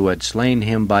those who had slain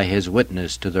him by his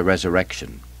witness to the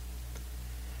resurrection.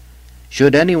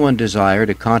 Should anyone desire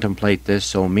to contemplate this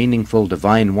so meaningful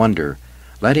divine wonder,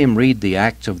 let him read the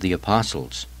Acts of the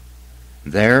Apostles.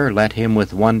 There let him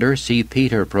with wonder see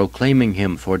Peter proclaiming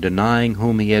him for denying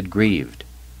whom he had grieved.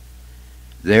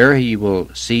 There he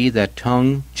will see that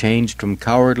tongue changed from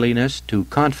cowardliness to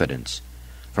confidence,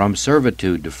 from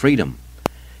servitude to freedom,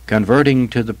 converting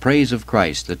to the praise of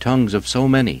Christ the tongues of so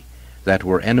many that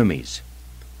were enemies,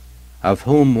 of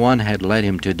whom one had led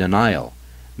him to denial,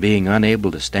 being unable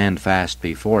to stand fast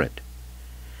before it.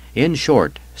 In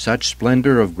short, such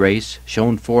splendor of grace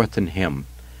shone forth in him,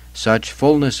 such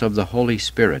fullness of the Holy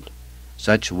Spirit,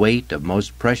 such weight of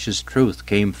most precious truth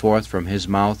came forth from his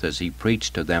mouth as he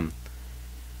preached to them,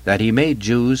 that he made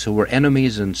Jews who were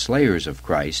enemies and slayers of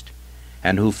Christ,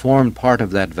 and who formed part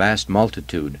of that vast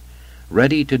multitude,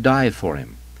 ready to die for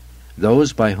him,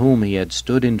 those by whom he had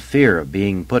stood in fear of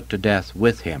being put to death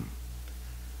with him.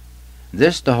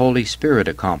 This the Holy Spirit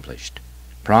accomplished,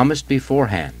 promised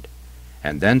beforehand,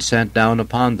 and then sent down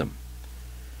upon them.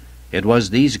 It was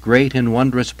these great and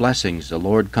wondrous blessings the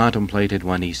Lord contemplated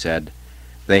when he said,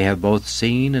 "They have both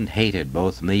seen and hated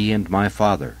both me and my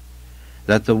Father,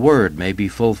 that the word may be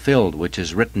fulfilled which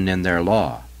is written in their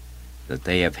law, that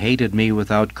they have hated me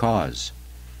without cause.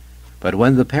 But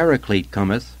when the Paraclete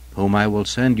cometh, whom I will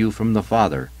send you from the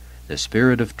Father, the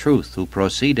Spirit of truth, who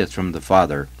proceedeth from the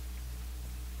Father,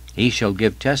 he shall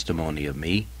give testimony of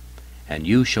me, and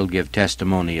you shall give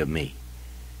testimony of me.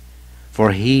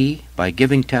 For he, by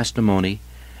giving testimony,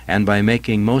 and by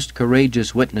making most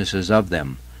courageous witnesses of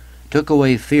them, took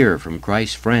away fear from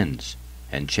Christ's friends,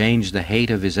 and changed the hate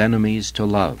of his enemies to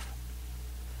love.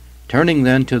 Turning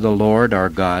then to the Lord our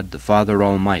God, the Father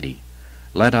Almighty,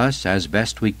 let us, as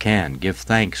best we can, give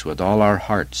thanks with all our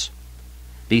hearts,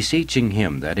 beseeching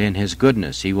him that in his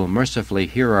goodness he will mercifully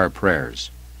hear our prayers.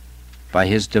 By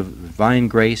his divine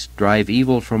grace drive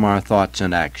evil from our thoughts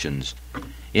and actions,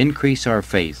 increase our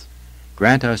faith,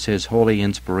 grant us his holy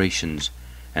inspirations,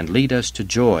 and lead us to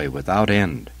joy without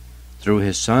end, through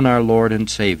his Son our Lord and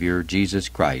Savior, Jesus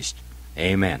Christ.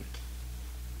 Amen.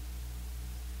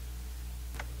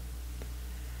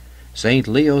 Saint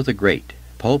Leo the Great,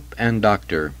 Pope and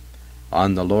Doctor,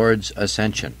 on the Lord's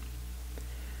Ascension.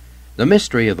 The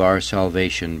mystery of our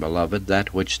salvation, beloved,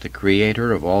 that which the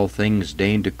Creator of all things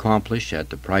deigned to accomplish at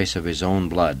the price of his own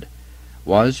blood,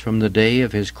 was, from the day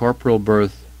of his corporal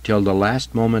birth till the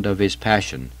last moment of his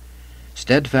passion,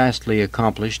 steadfastly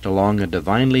accomplished along a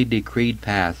divinely decreed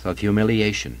path of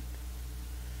humiliation.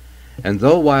 And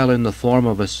though while in the form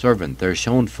of a servant there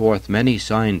shone forth many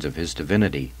signs of his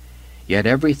divinity, yet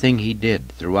everything he did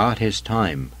throughout his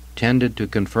time tended to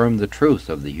confirm the truth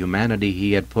of the humanity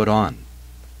he had put on.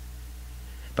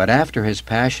 But after his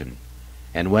passion,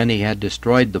 and when he had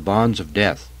destroyed the bonds of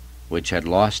death, which had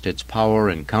lost its power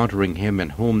encountering him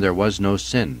in whom there was no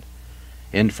sin,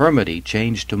 infirmity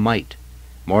changed to might,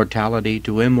 mortality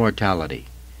to immortality,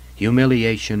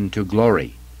 humiliation to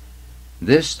glory.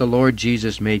 This the Lord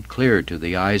Jesus made clear to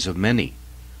the eyes of many,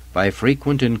 by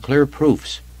frequent and clear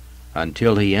proofs,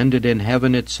 until he ended in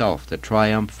heaven itself the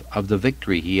triumph of the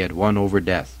victory he had won over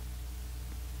death.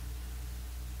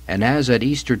 And as at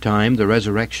Easter time the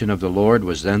resurrection of the Lord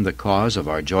was then the cause of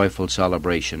our joyful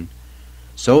celebration,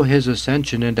 so his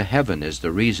ascension into heaven is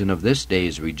the reason of this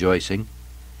day's rejoicing,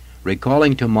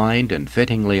 recalling to mind and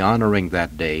fittingly honoring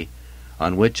that day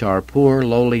on which our poor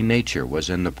lowly nature was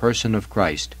in the person of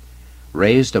Christ,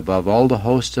 raised above all the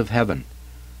hosts of heaven,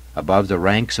 above the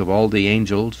ranks of all the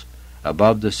angels,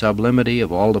 above the sublimity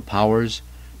of all the powers,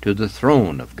 to the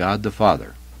throne of God the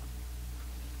Father.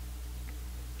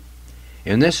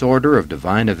 In this order of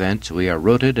divine events we are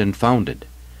rooted and founded,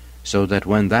 so that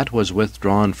when that was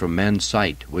withdrawn from men's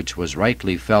sight which was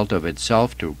rightly felt of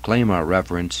itself to claim our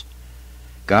reverence,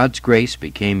 God's grace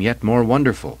became yet more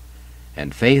wonderful,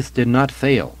 and faith did not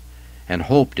fail, and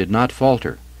hope did not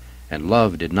falter, and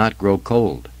love did not grow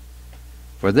cold.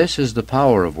 For this is the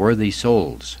power of worthy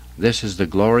souls, this is the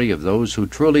glory of those who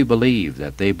truly believe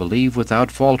that they believe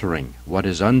without faltering what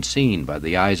is unseen by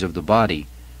the eyes of the body,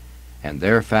 and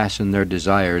there fasten their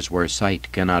desires where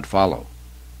sight cannot follow.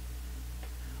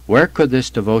 Where could this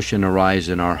devotion arise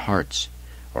in our hearts,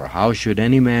 or how should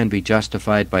any man be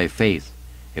justified by faith,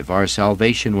 if our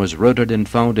salvation was rooted and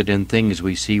founded in things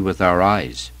we see with our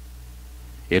eyes?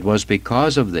 It was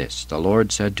because of this the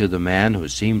Lord said to the man who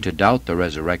seemed to doubt the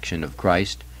resurrection of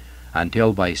Christ,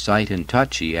 until by sight and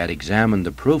touch he had examined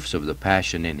the proofs of the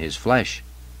passion in his flesh.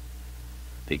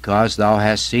 Because thou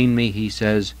hast seen me, he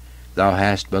says, thou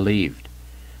hast believed.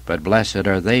 But blessed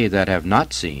are they that have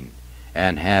not seen,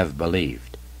 and have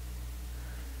believed.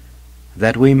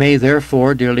 That we may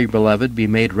therefore, dearly beloved, be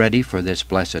made ready for this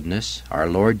blessedness, our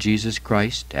Lord Jesus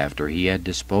Christ, after he had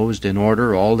disposed in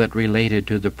order all that related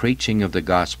to the preaching of the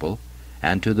gospel,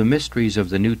 and to the mysteries of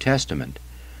the New Testament,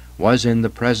 was in the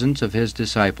presence of his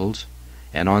disciples,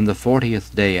 and on the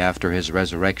 40th day after his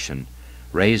resurrection,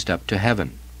 raised up to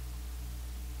heaven.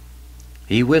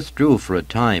 He withdrew for a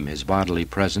time his bodily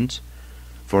presence,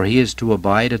 for he is to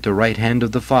abide at the right hand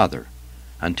of the Father,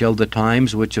 until the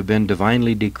times which have been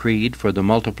divinely decreed for the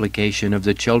multiplication of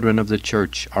the children of the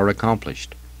Church are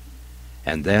accomplished.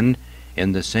 And then,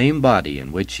 in the same body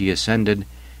in which he ascended,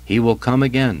 he will come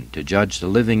again to judge the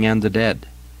living and the dead.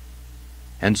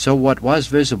 And so what was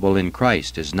visible in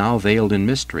Christ is now veiled in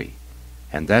mystery,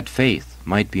 and that faith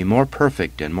might be more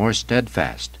perfect and more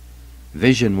steadfast,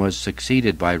 vision was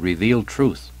succeeded by revealed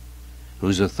truth,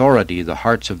 whose authority the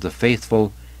hearts of the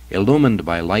faithful illumined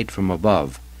by light from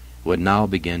above, would now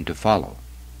begin to follow.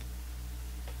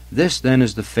 This then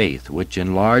is the faith which,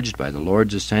 enlarged by the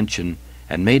Lord's ascension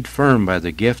and made firm by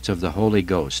the gifts of the Holy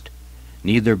Ghost,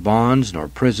 neither bonds nor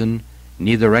prison,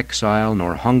 neither exile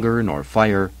nor hunger nor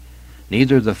fire,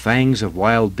 neither the fangs of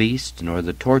wild beasts nor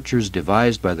the tortures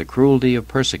devised by the cruelty of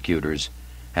persecutors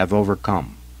have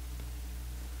overcome.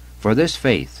 For this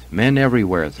faith men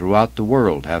everywhere throughout the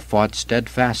world have fought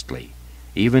steadfastly,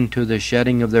 even to the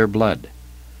shedding of their blood,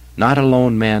 not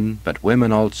alone men, but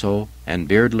women also, and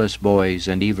beardless boys,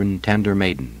 and even tender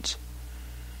maidens.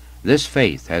 This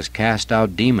faith has cast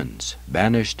out demons,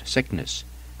 banished sickness,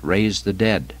 raised the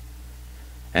dead.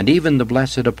 And even the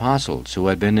blessed apostles, who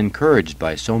had been encouraged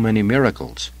by so many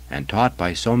miracles, and taught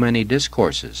by so many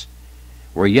discourses,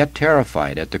 were yet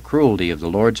terrified at the cruelty of the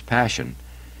Lord's passion,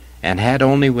 and had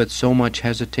only with so much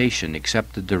hesitation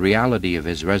accepted the reality of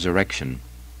his resurrection,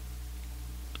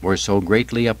 were so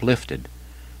greatly uplifted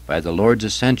by the Lord's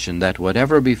ascension that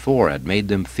whatever before had made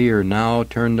them fear now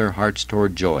turned their hearts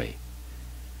toward joy.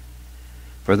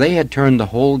 For they had turned the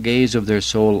whole gaze of their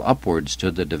soul upwards to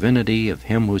the divinity of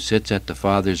him who sits at the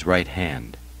Father's right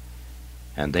hand,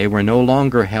 and they were no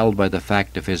longer held by the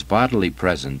fact of his bodily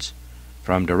presence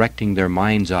from directing their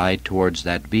mind's eye towards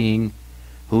that being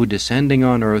who, descending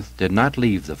on earth, did not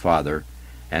leave the Father,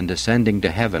 and descending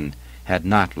to heaven had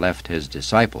not left his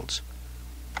disciples.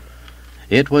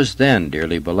 It was then,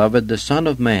 dearly beloved, the Son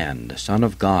of Man, the Son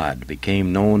of God,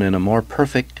 became known in a more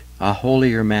perfect, a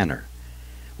holier manner,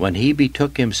 when he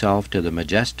betook himself to the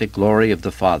majestic glory of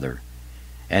the Father,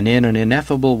 and in an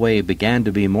ineffable way began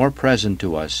to be more present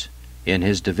to us in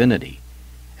his divinity,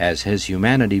 as his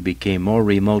humanity became more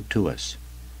remote to us.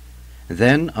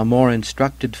 Then a more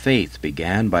instructed faith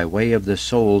began by way of the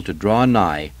soul to draw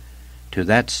nigh to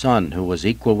that Son who was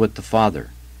equal with the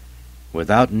Father,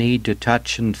 without need to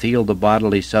touch and feel the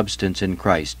bodily substance in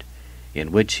Christ,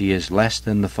 in which he is less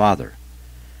than the Father.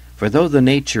 For though the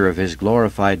nature of his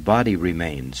glorified body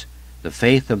remains, the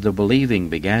faith of the believing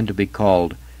began to be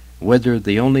called, whither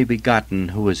the only begotten,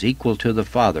 who is equal to the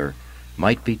Father,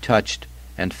 might be touched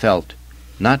and felt,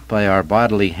 not by our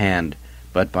bodily hand,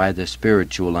 but by the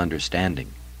spiritual understanding.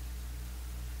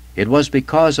 It was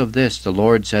because of this the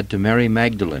Lord said to Mary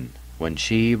Magdalene, when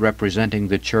she, representing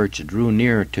the church, drew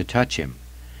near to touch him,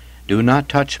 "Do not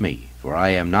touch me, for I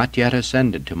am not yet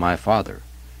ascended to my Father."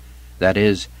 That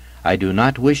is, I do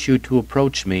not wish you to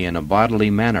approach me in a bodily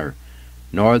manner,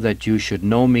 nor that you should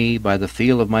know me by the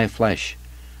feel of my flesh.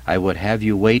 I would have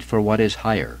you wait for what is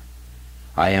higher.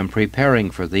 I am preparing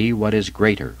for thee what is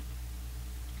greater.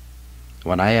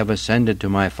 When I have ascended to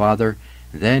my Father,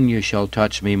 then you shall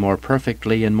touch me more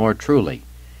perfectly and more truly,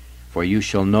 for you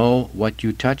shall know what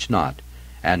you touch not,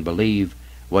 and believe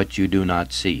what you do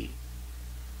not see.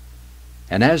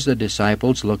 And as the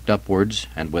disciples looked upwards,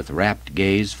 and with rapt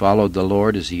gaze followed the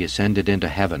Lord as he ascended into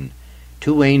heaven,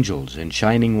 2 angels in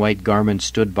shining white garments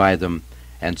stood by them,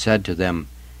 and said to them,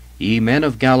 "Ye men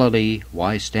of Galilee,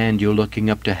 why stand you looking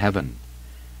up to heaven?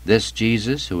 This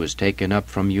Jesus, who is taken up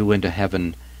from you into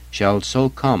heaven, shall so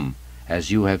come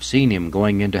as you have seen him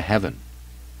going into heaven."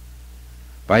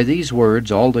 By these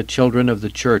words all the children of the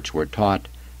church were taught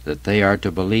that they are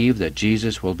to believe that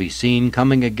Jesus will be seen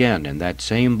coming again in that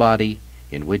same body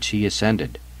in which he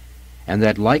ascended, and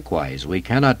that likewise we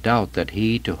cannot doubt that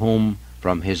he to whom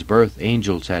from his birth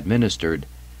angels had ministered,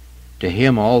 to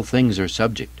him all things are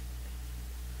subject.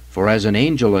 For as an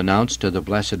angel announced to the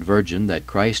Blessed Virgin that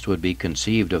Christ would be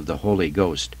conceived of the Holy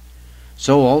Ghost,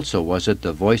 so also was it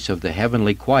the voice of the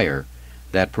heavenly choir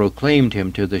that proclaimed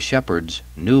him to the shepherds,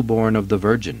 newborn of the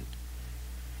Virgin.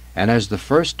 And as the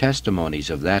first testimonies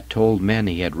of that told men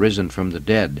he had risen from the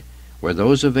dead were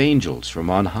those of angels from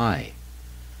on high,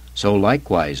 so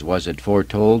likewise was it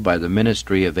foretold by the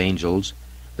ministry of angels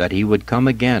that he would come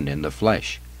again in the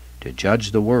flesh to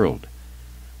judge the world,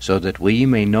 so that we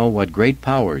may know what great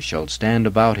powers shall stand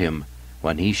about him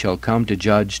when he shall come to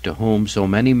judge to whom so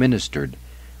many ministered,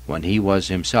 when he was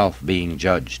himself being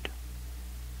judged.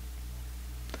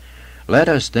 Let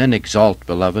us then exult,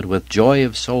 beloved, with joy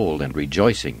of soul and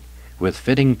rejoicing, with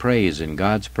fitting praise in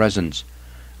God's presence,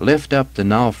 lift up the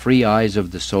now free eyes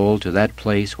of the soul to that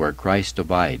place where Christ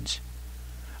abides.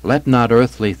 Let not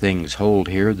earthly things hold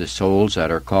here the souls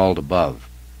that are called above.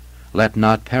 Let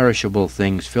not perishable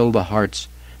things fill the hearts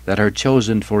that are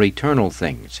chosen for eternal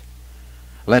things.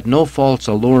 Let no false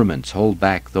allurements hold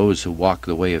back those who walk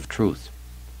the way of truth.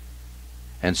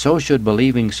 And so should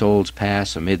believing souls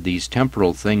pass amid these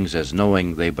temporal things as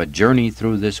knowing they but journey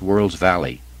through this world's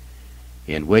valley,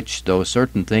 in which, though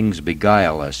certain things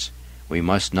beguile us, we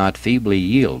must not feebly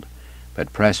yield,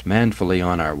 but press manfully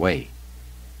on our way.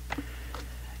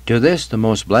 To this the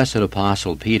most blessed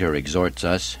Apostle Peter exhorts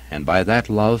us, and by that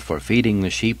love for feeding the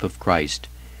sheep of Christ,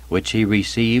 which he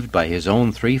received by his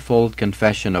own threefold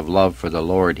confession of love for the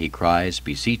Lord, he cries,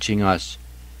 beseeching us,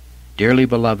 Dearly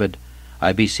beloved,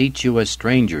 I beseech you as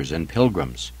strangers and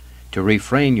pilgrims, to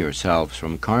refrain yourselves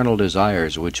from carnal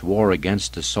desires which war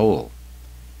against the soul,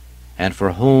 and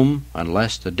for whom,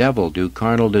 unless the devil do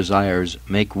carnal desires,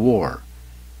 make war,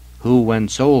 who, when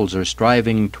souls are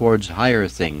striving towards higher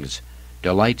things,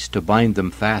 delights to bind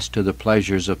them fast to the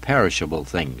pleasures of perishable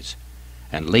things,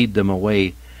 and lead them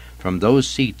away from those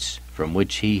seats from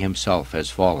which he himself has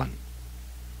fallen.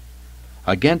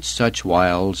 Against such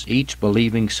wiles each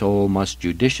believing soul must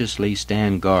judiciously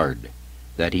stand guard,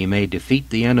 that he may defeat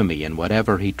the enemy in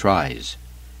whatever he tries.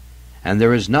 And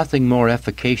there is nothing more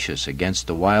efficacious against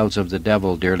the wiles of the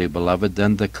devil, dearly beloved,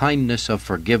 than the kindness of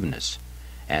forgiveness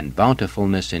and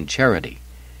bountifulness in charity,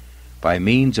 by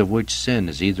means of which sin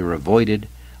is either avoided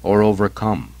or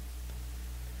overcome.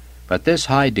 But this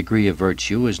high degree of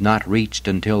virtue is not reached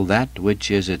until that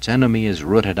which is its enemy is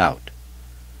rooted out.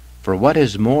 For what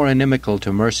is more inimical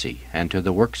to mercy and to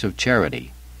the works of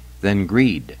charity than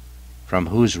greed, from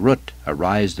whose root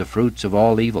arise the fruits of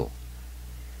all evil?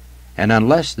 And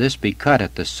unless this be cut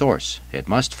at the source, it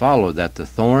must follow that the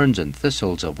thorns and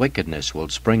thistles of wickedness will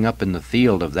spring up in the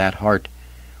field of that heart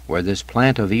where this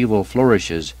plant of evil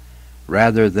flourishes,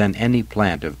 rather than any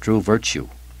plant of true virtue.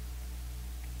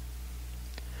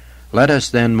 Let us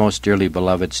then, most dearly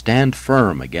beloved, stand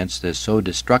firm against this so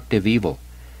destructive evil,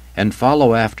 and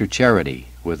follow after charity,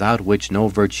 without which no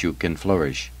virtue can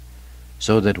flourish,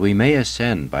 so that we may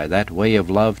ascend by that way of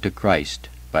love to Christ,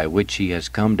 by which he has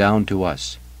come down to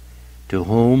us, to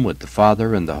whom, with the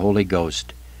Father and the Holy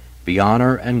Ghost, be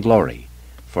honor and glory,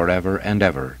 forever and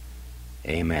ever.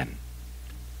 Amen.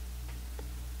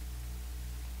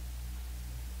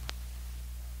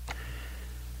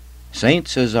 Saint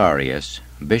Caesarius,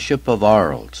 Bishop of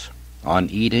Arles, on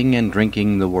eating and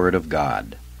drinking the Word of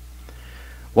God.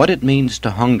 What it means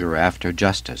to hunger after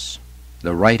justice,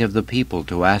 the right of the people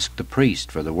to ask the priest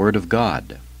for the Word of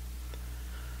God.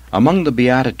 Among the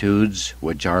Beatitudes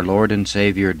which our Lord and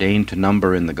Savior deigned to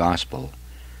number in the Gospel,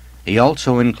 he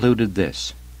also included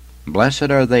this, Blessed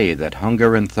are they that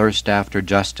hunger and thirst after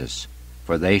justice,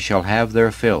 for they shall have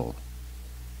their fill.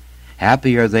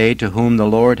 Happy are they to whom the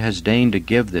Lord has deigned to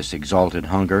give this exalted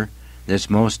hunger,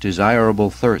 this most desirable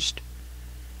thirst.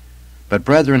 But,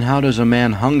 brethren, how does a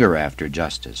man hunger after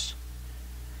justice?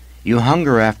 You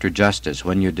hunger after justice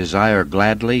when you desire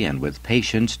gladly and with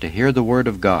patience to hear the word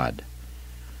of God.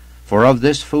 For of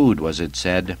this food was it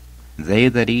said, They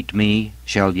that eat me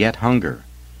shall yet hunger,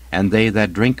 and they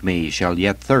that drink me shall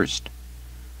yet thirst.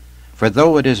 For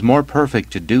though it is more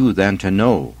perfect to do than to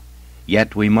know,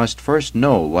 yet we must first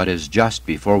know what is just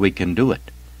before we can do it.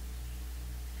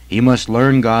 He must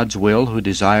learn God's will who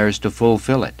desires to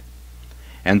fulfill it,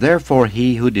 and therefore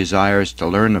he who desires to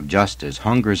learn of justice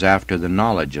hungers after the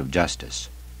knowledge of justice.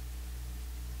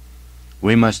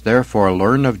 We must therefore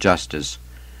learn of justice,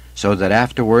 so that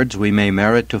afterwards we may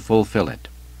merit to fulfill it.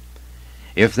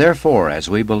 If therefore, as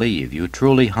we believe, you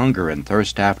truly hunger and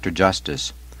thirst after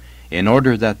justice, in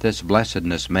order that this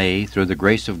blessedness may, through the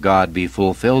grace of God, be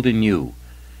fulfilled in you,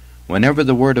 whenever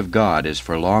the word of God is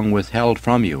for long withheld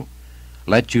from you,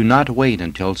 let you not wait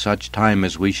until such time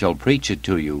as we shall preach it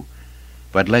to you,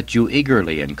 but let you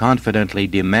eagerly and confidently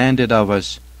demand it of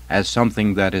us as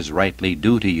something that is rightly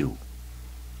due to you.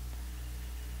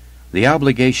 The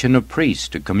obligation of priests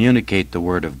to communicate the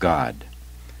word of God.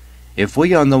 If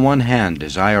we on the one hand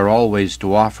desire always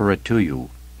to offer it to you,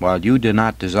 while you do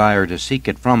not desire to seek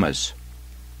it from us,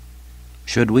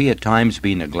 should we at times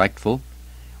be neglectful,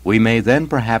 we may then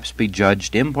perhaps be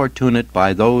judged importunate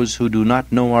by those who do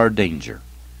not know our danger.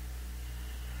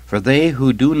 For they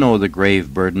who do know the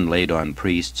grave burden laid on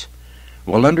priests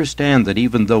will understand that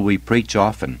even though we preach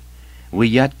often, we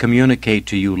yet communicate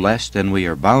to you less than we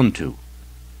are bound to.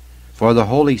 For the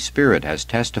Holy Spirit has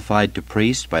testified to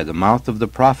priests by the mouth of the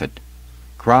prophet,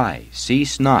 Cry,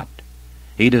 cease not.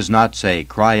 He does not say,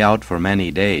 Cry out for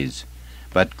many days,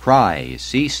 but cry,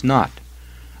 cease not.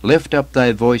 Lift up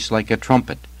thy voice like a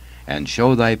trumpet, and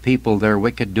show thy people their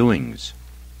wicked doings.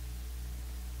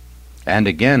 And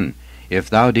again, if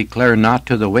thou declare not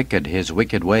to the wicked his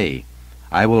wicked way,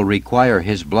 I will require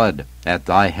his blood at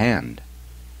thy hand.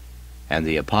 And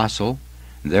the apostle,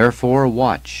 Therefore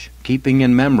watch, keeping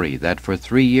in memory that for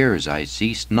 3 years I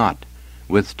ceased not,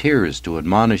 with tears to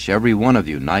admonish every one of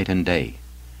you night and day.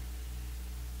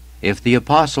 If the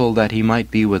apostle, that he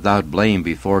might be without blame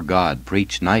before God,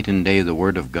 preach night and day the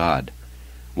word of God,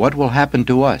 what will happen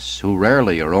to us, who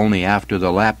rarely or only after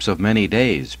the lapse of many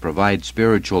days provide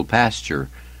spiritual pasture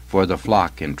for the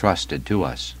flock entrusted to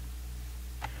us.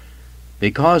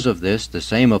 Because of this, the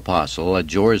same apostle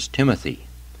adjures Timothy,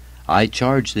 I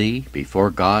charge thee,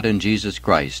 before God and Jesus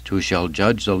Christ, who shall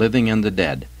judge the living and the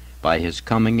dead, by his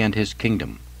coming and his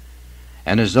kingdom.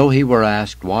 And as though he were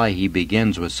asked why he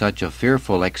begins with such a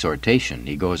fearful exhortation,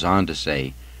 he goes on to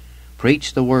say,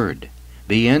 Preach the word,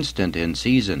 be instant in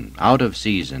season, out of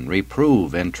season,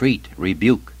 reprove, entreat,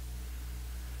 rebuke.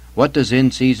 What does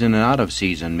in season and out of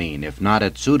season mean, if not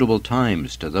at suitable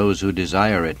times to those who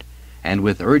desire it, and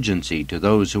with urgency to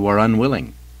those who are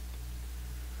unwilling?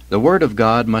 The word of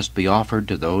God must be offered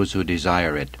to those who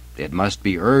desire it. It must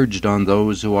be urged on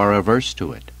those who are averse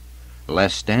to it,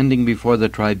 lest standing before the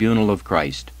tribunal of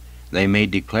Christ, they may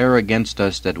declare against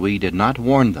us that we did not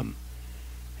warn them,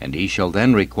 and he shall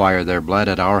then require their blood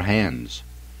at our hands.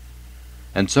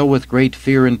 And so with great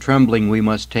fear and trembling we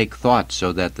must take thought,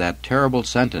 so that that terrible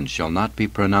sentence shall not be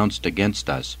pronounced against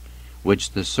us,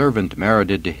 which the servant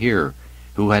merited to hear,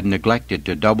 who had neglected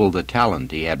to double the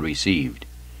talent he had received.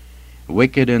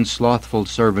 Wicked and slothful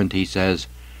servant, he says,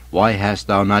 why hast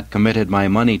thou not committed my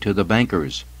money to the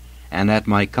bankers? And at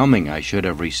my coming I should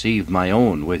have received my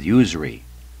own with usury.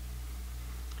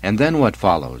 And then what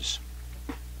follows?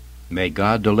 May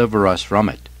God deliver us from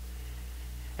it.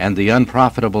 And the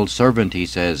unprofitable servant, he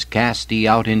says, cast ye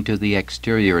out into the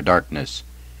exterior darkness.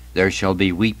 There shall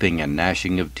be weeping and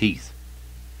gnashing of teeth.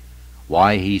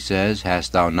 Why, he says,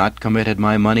 hast thou not committed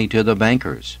my money to the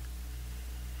bankers?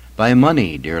 By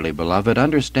money, dearly beloved,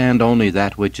 understand only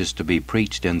that which is to be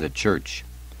preached in the church.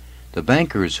 The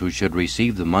bankers who should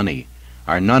receive the money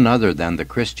are none other than the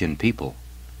Christian people.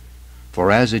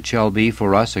 For as it shall be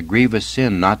for us a grievous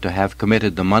sin not to have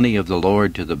committed the money of the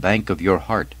Lord to the bank of your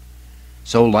heart,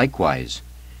 so likewise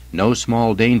no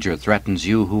small danger threatens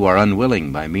you who are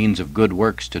unwilling by means of good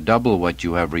works to double what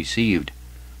you have received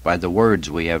by the words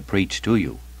we have preached to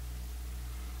you.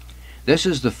 This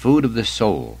is the food of the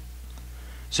soul.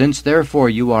 Since therefore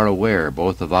you are aware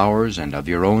both of ours and of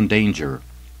your own danger,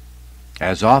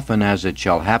 as often as it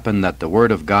shall happen that the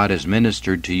word of God is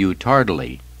ministered to you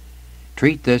tardily,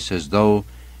 treat this as though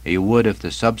you would if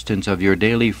the substance of your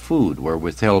daily food were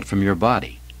withheld from your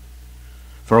body.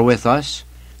 For with us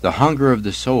the hunger of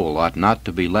the soul ought not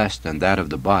to be less than that of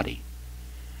the body.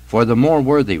 For the more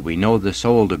worthy we know the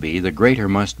soul to be, the greater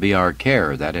must be our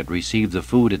care that it receive the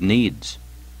food it needs.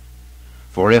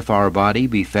 For if our body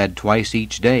be fed twice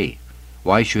each day,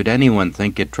 why should anyone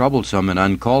think it troublesome and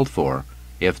uncalled for,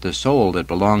 if the soul that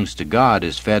belongs to God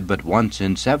is fed but once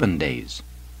in 7 days?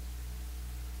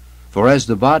 For as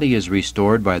the body is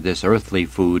restored by this earthly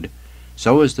food,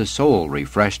 so is the soul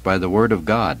refreshed by the word of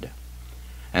God.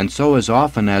 And so as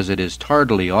often as it is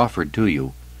tardily offered to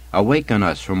you, awaken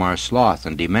us from our sloth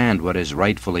and demand what is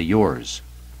rightfully yours.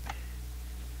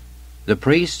 The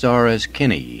priests are as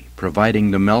kine,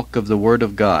 providing the milk of the word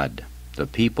of God, the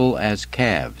people as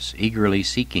calves, eagerly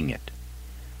seeking it.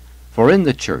 For in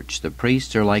the church the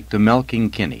priests are like the milking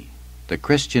kine, the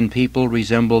Christian people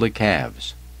resemble the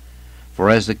calves. For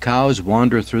as the cows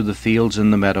wander through the fields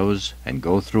and the meadows, and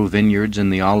go through vineyards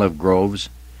and the olive groves,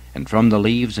 and from the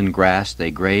leaves and grass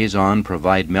they graze on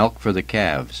provide milk for the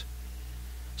calves,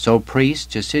 so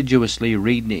priests, assiduously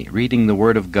reading the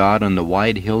word of God on the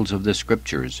wide hills of the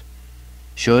Scriptures,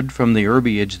 should, from the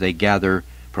herbage they gather,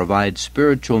 provide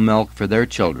spiritual milk for their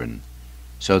children,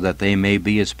 so that they may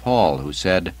be as Paul, who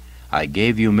said, I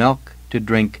gave you milk to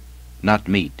drink, not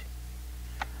meat.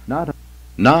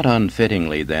 Not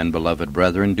unfittingly, then, beloved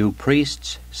brethren, do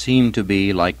priests seem to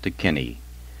be like the kine.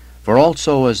 For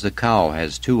also as the cow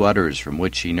has 2 udders from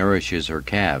which she nourishes her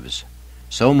calves,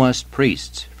 so must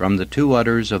priests, from the 2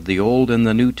 udders of the Old and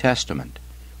the New Testament,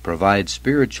 provide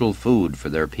spiritual food for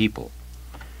their people.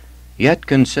 Yet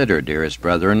consider, dearest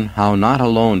brethren, how not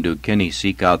alone do kine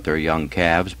seek out their young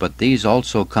calves, but these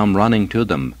also come running to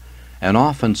them, and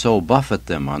often so buffet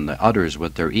them on the udders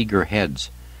with their eager heads,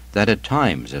 that at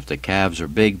times, if the calves are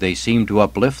big, they seem to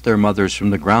uplift their mothers from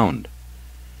the ground.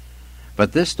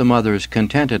 But this the mothers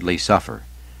contentedly suffer,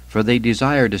 for they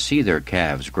desire to see their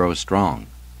calves grow strong.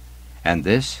 And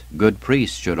this good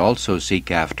priests should also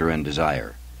seek after and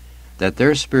desire, that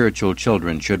their spiritual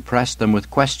children should press them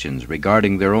with questions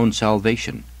regarding their own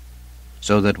salvation,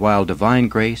 so that while divine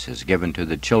grace is given to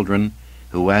the children,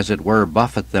 who as it were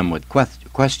buffet them with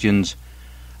questions,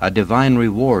 a divine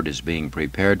reward is being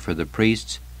prepared for the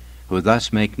priests, who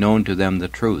thus make known to them the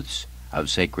truths of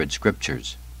sacred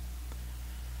Scriptures.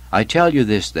 I tell you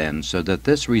this, then, so that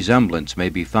this resemblance may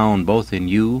be found both in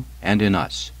you and in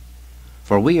us.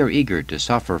 For we are eager to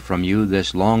suffer from you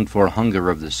this longed-for hunger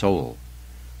of the soul,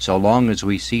 so long as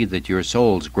we see that your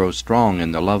souls grow strong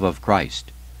in the love of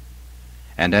Christ.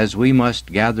 And as we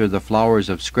must gather the flowers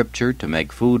of Scripture to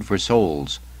make food for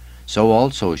souls, so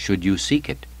also should you seek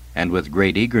it, and with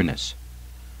great eagerness.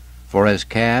 For as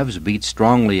calves beat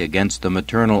strongly against the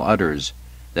maternal udders,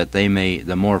 that they may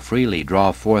the more freely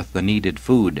draw forth the needed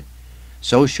food,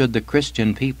 so should the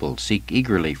Christian people seek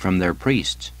eagerly from their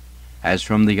priests, as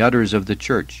from the udders of the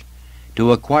church,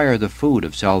 to acquire the food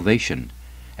of salvation,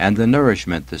 and the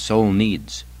nourishment the soul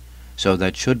needs, so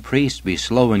that should priests be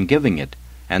slow in giving it,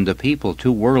 and the people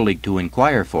too worldly to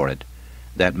inquire for it,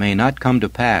 that may not come to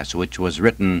pass which was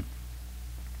written,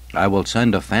 I will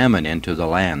send a famine into the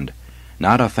land,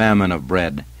 not a famine of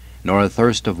bread, nor a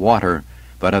thirst of water,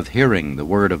 but of hearing the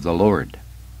word of the Lord.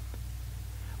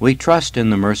 We trust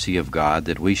in the mercy of God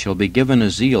that we shall be given a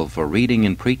zeal for reading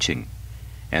and preaching,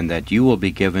 and that you will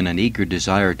be given an eager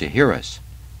desire to hear us,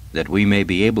 that we may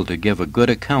be able to give a good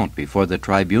account before the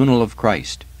tribunal of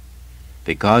Christ,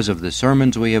 because of the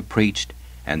sermons we have preached,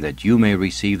 and that you may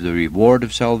receive the reward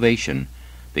of salvation,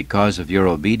 because of your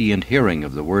obedient hearing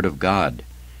of the word of God,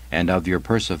 and of your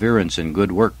perseverance in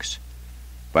good works,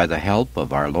 by the help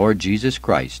of our Lord Jesus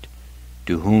Christ,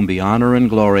 to whom be honor and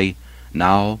glory,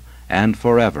 now and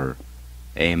forever.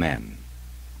 Amen.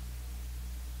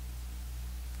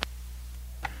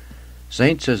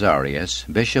 Saint Caesarius,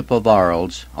 Bishop of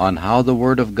Arles, on how the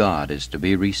Word of God is to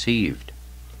be received.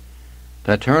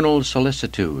 Paternal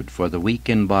solicitude for the weak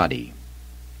in body.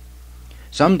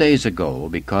 Some days ago,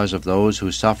 because of those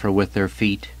who suffer with their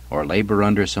feet, or labor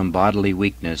under some bodily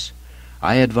weakness,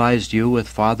 I advised you with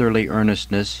fatherly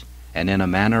earnestness, and in a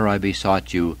manner I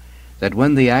besought you, that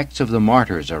when the Acts of the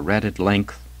Martyrs are read at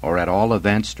length, or at all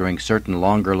events during certain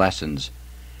longer lessons,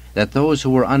 that those who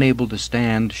were unable to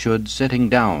stand should, sitting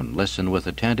down, listen with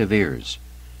attentive ears,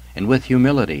 and with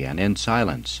humility and in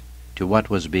silence, to what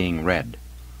was being read.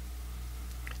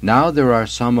 Now there are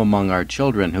some among our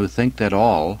children who think that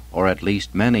all, or at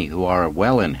least many who are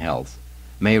well in health,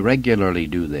 may regularly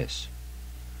do this.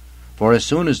 For as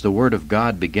soon as the Word of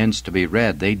God begins to be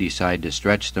read, they decide to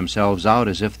stretch themselves out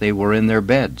as if they were in their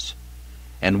beds,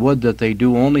 and would that they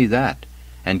do only that,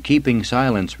 and keeping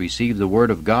silence receive the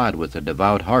Word of God with a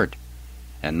devout heart,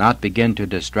 and not begin to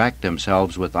distract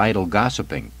themselves with idle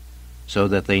gossiping, so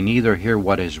that they neither hear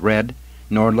what is read,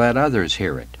 nor let others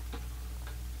hear it.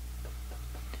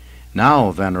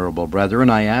 Now, venerable brethren,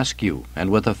 I ask you, and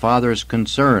with a father's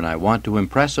concern I want to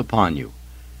impress upon you,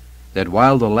 that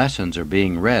while the lessons are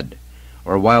being read,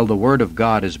 or while the Word of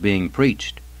God is being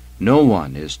preached, no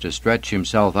one is to stretch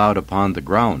himself out upon the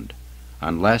ground,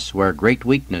 unless where great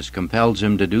weakness compels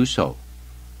him to do so,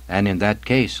 and in that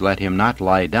case let him not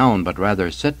lie down, but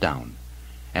rather sit down,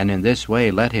 and in this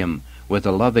way let him, with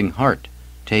a loving heart,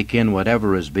 take in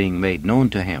whatever is being made known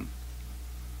to him.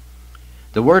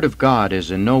 The Word of God is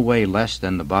in no way less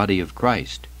than the body of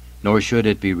Christ, nor should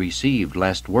it be received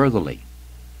less worthily.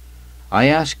 I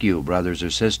ask you, brothers or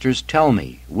sisters, tell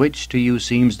me, which to you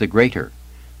seems the greater,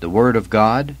 the Word of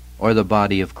God or the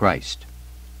body of Christ?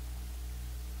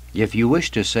 If you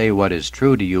wish to say what is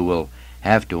true to you will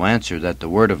have to answer that the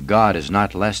Word of God is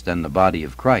not less than the body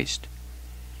of Christ.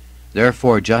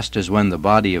 Therefore, just as when the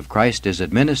body of Christ is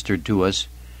administered to us,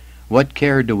 what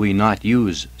care do we not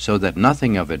use so that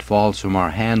nothing of it falls from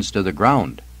our hands to the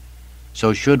ground?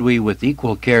 So should we with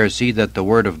equal care see that the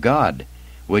Word of God,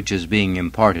 which is being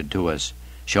imparted to us,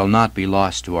 shall not be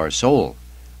lost to our soul,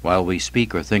 while we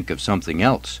speak or think of something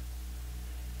else.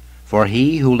 For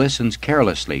he who listens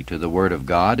carelessly to the Word of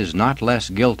God is not less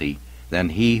guilty than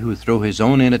he who through his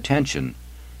own inattention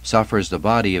suffers the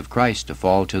body of Christ to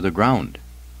fall to the ground.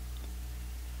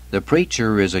 The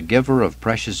preacher is a giver of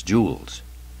precious jewels.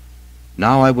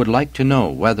 Now I would like to know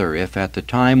whether, if at the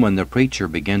time when the preacher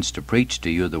begins to preach to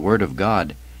you the Word of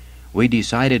God, we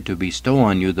decided to bestow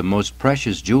on you the most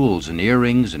precious jewels and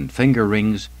earrings and finger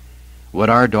rings, would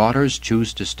our daughters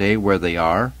choose to stay where they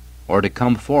are, or to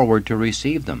come forward to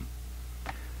receive them?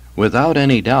 Without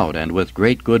any doubt, and with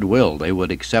great good will, they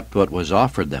would accept what was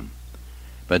offered them.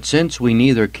 But since we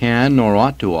neither can nor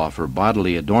ought to offer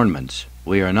bodily adornments,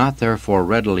 we are not therefore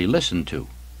readily listened to.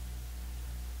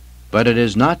 But it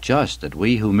is not just that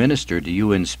we who minister to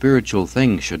you in spiritual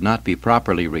things should not be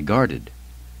properly regarded.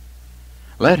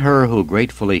 Let her who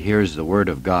gratefully hears the Word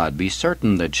of God be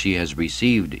certain that she has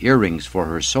received earrings for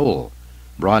her soul,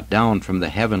 brought down from the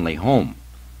heavenly home.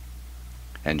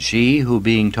 And she who,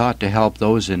 being taught to help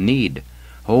those in need,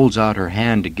 holds out her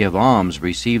hand to give alms,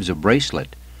 receives a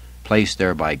bracelet, placed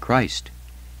there by Christ.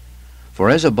 For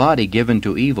as a body given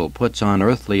to evil puts on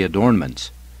earthly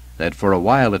adornments, that for a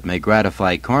while it may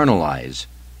gratify carnal eyes,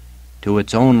 to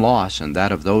its own loss and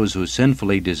that of those who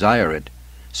sinfully desire it,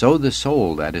 so the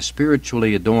soul that is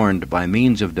spiritually adorned by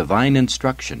means of divine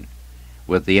instruction,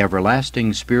 with the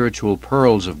everlasting spiritual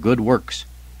pearls of good works,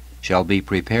 shall be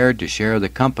prepared to share the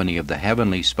company of the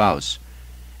heavenly spouse,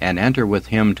 and enter with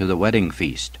him to the wedding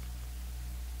feast.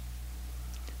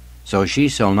 So she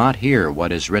shall not hear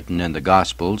what is written in the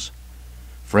Gospels,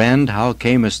 Friend, how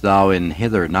camest thou in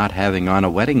hither not having on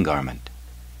a wedding garment?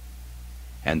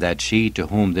 And that she to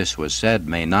whom this was said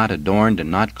may not adorned and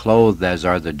not clothed as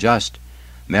are the just,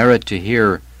 merit to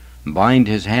hear, Bind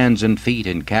his hands and feet,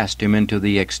 and cast him into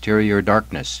the exterior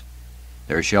darkness.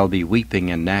 There shall be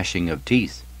weeping and gnashing of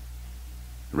teeth.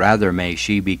 Rather may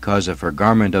she, because of her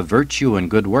garment of virtue and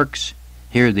good works,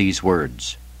 hear these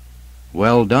words,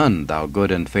 Well done, thou good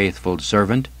and faithful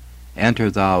servant, enter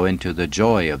thou into the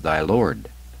joy of thy Lord.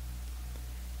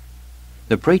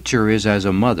 The preacher is as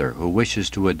a mother who wishes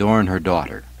to adorn her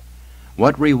daughter.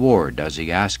 What reward does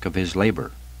he ask of his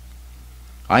labor?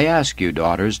 I ask you,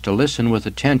 daughters, to listen with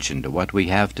attention to what we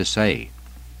have to say.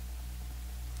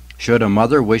 Should a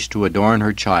mother wish to adorn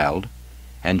her child,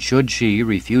 and should she,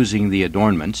 refusing the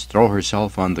adornments, throw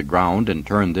herself on the ground and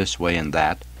turn this way and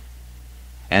that,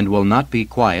 and will not be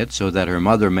quiet so that her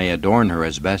mother may adorn her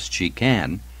as best she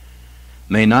can,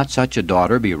 may not such a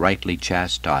daughter be rightly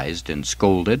chastised and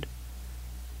scolded?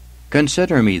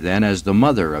 Consider me then as the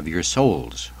mother of your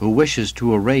souls, who wishes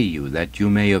to array you that you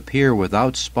may appear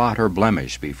without spot or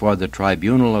blemish before the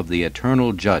tribunal of the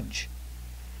eternal Judge,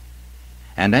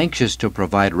 and anxious to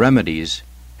provide remedies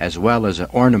as well as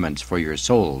ornaments for your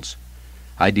souls.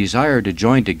 I desire to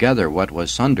join together what was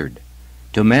sundered,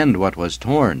 to mend what was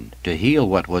torn, to heal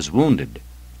what was wounded,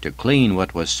 to clean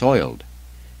what was soiled,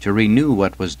 to renew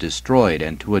what was destroyed,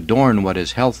 and to adorn what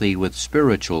is healthy with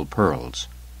spiritual pearls.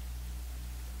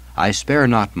 I spare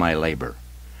not my labor.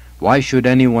 Why should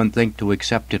anyone think to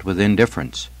accept it with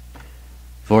indifference?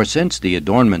 For since the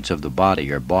adornments of the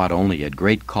body are bought only at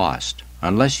great cost,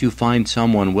 unless you find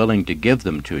someone willing to give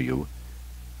them to you,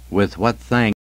 with what thanks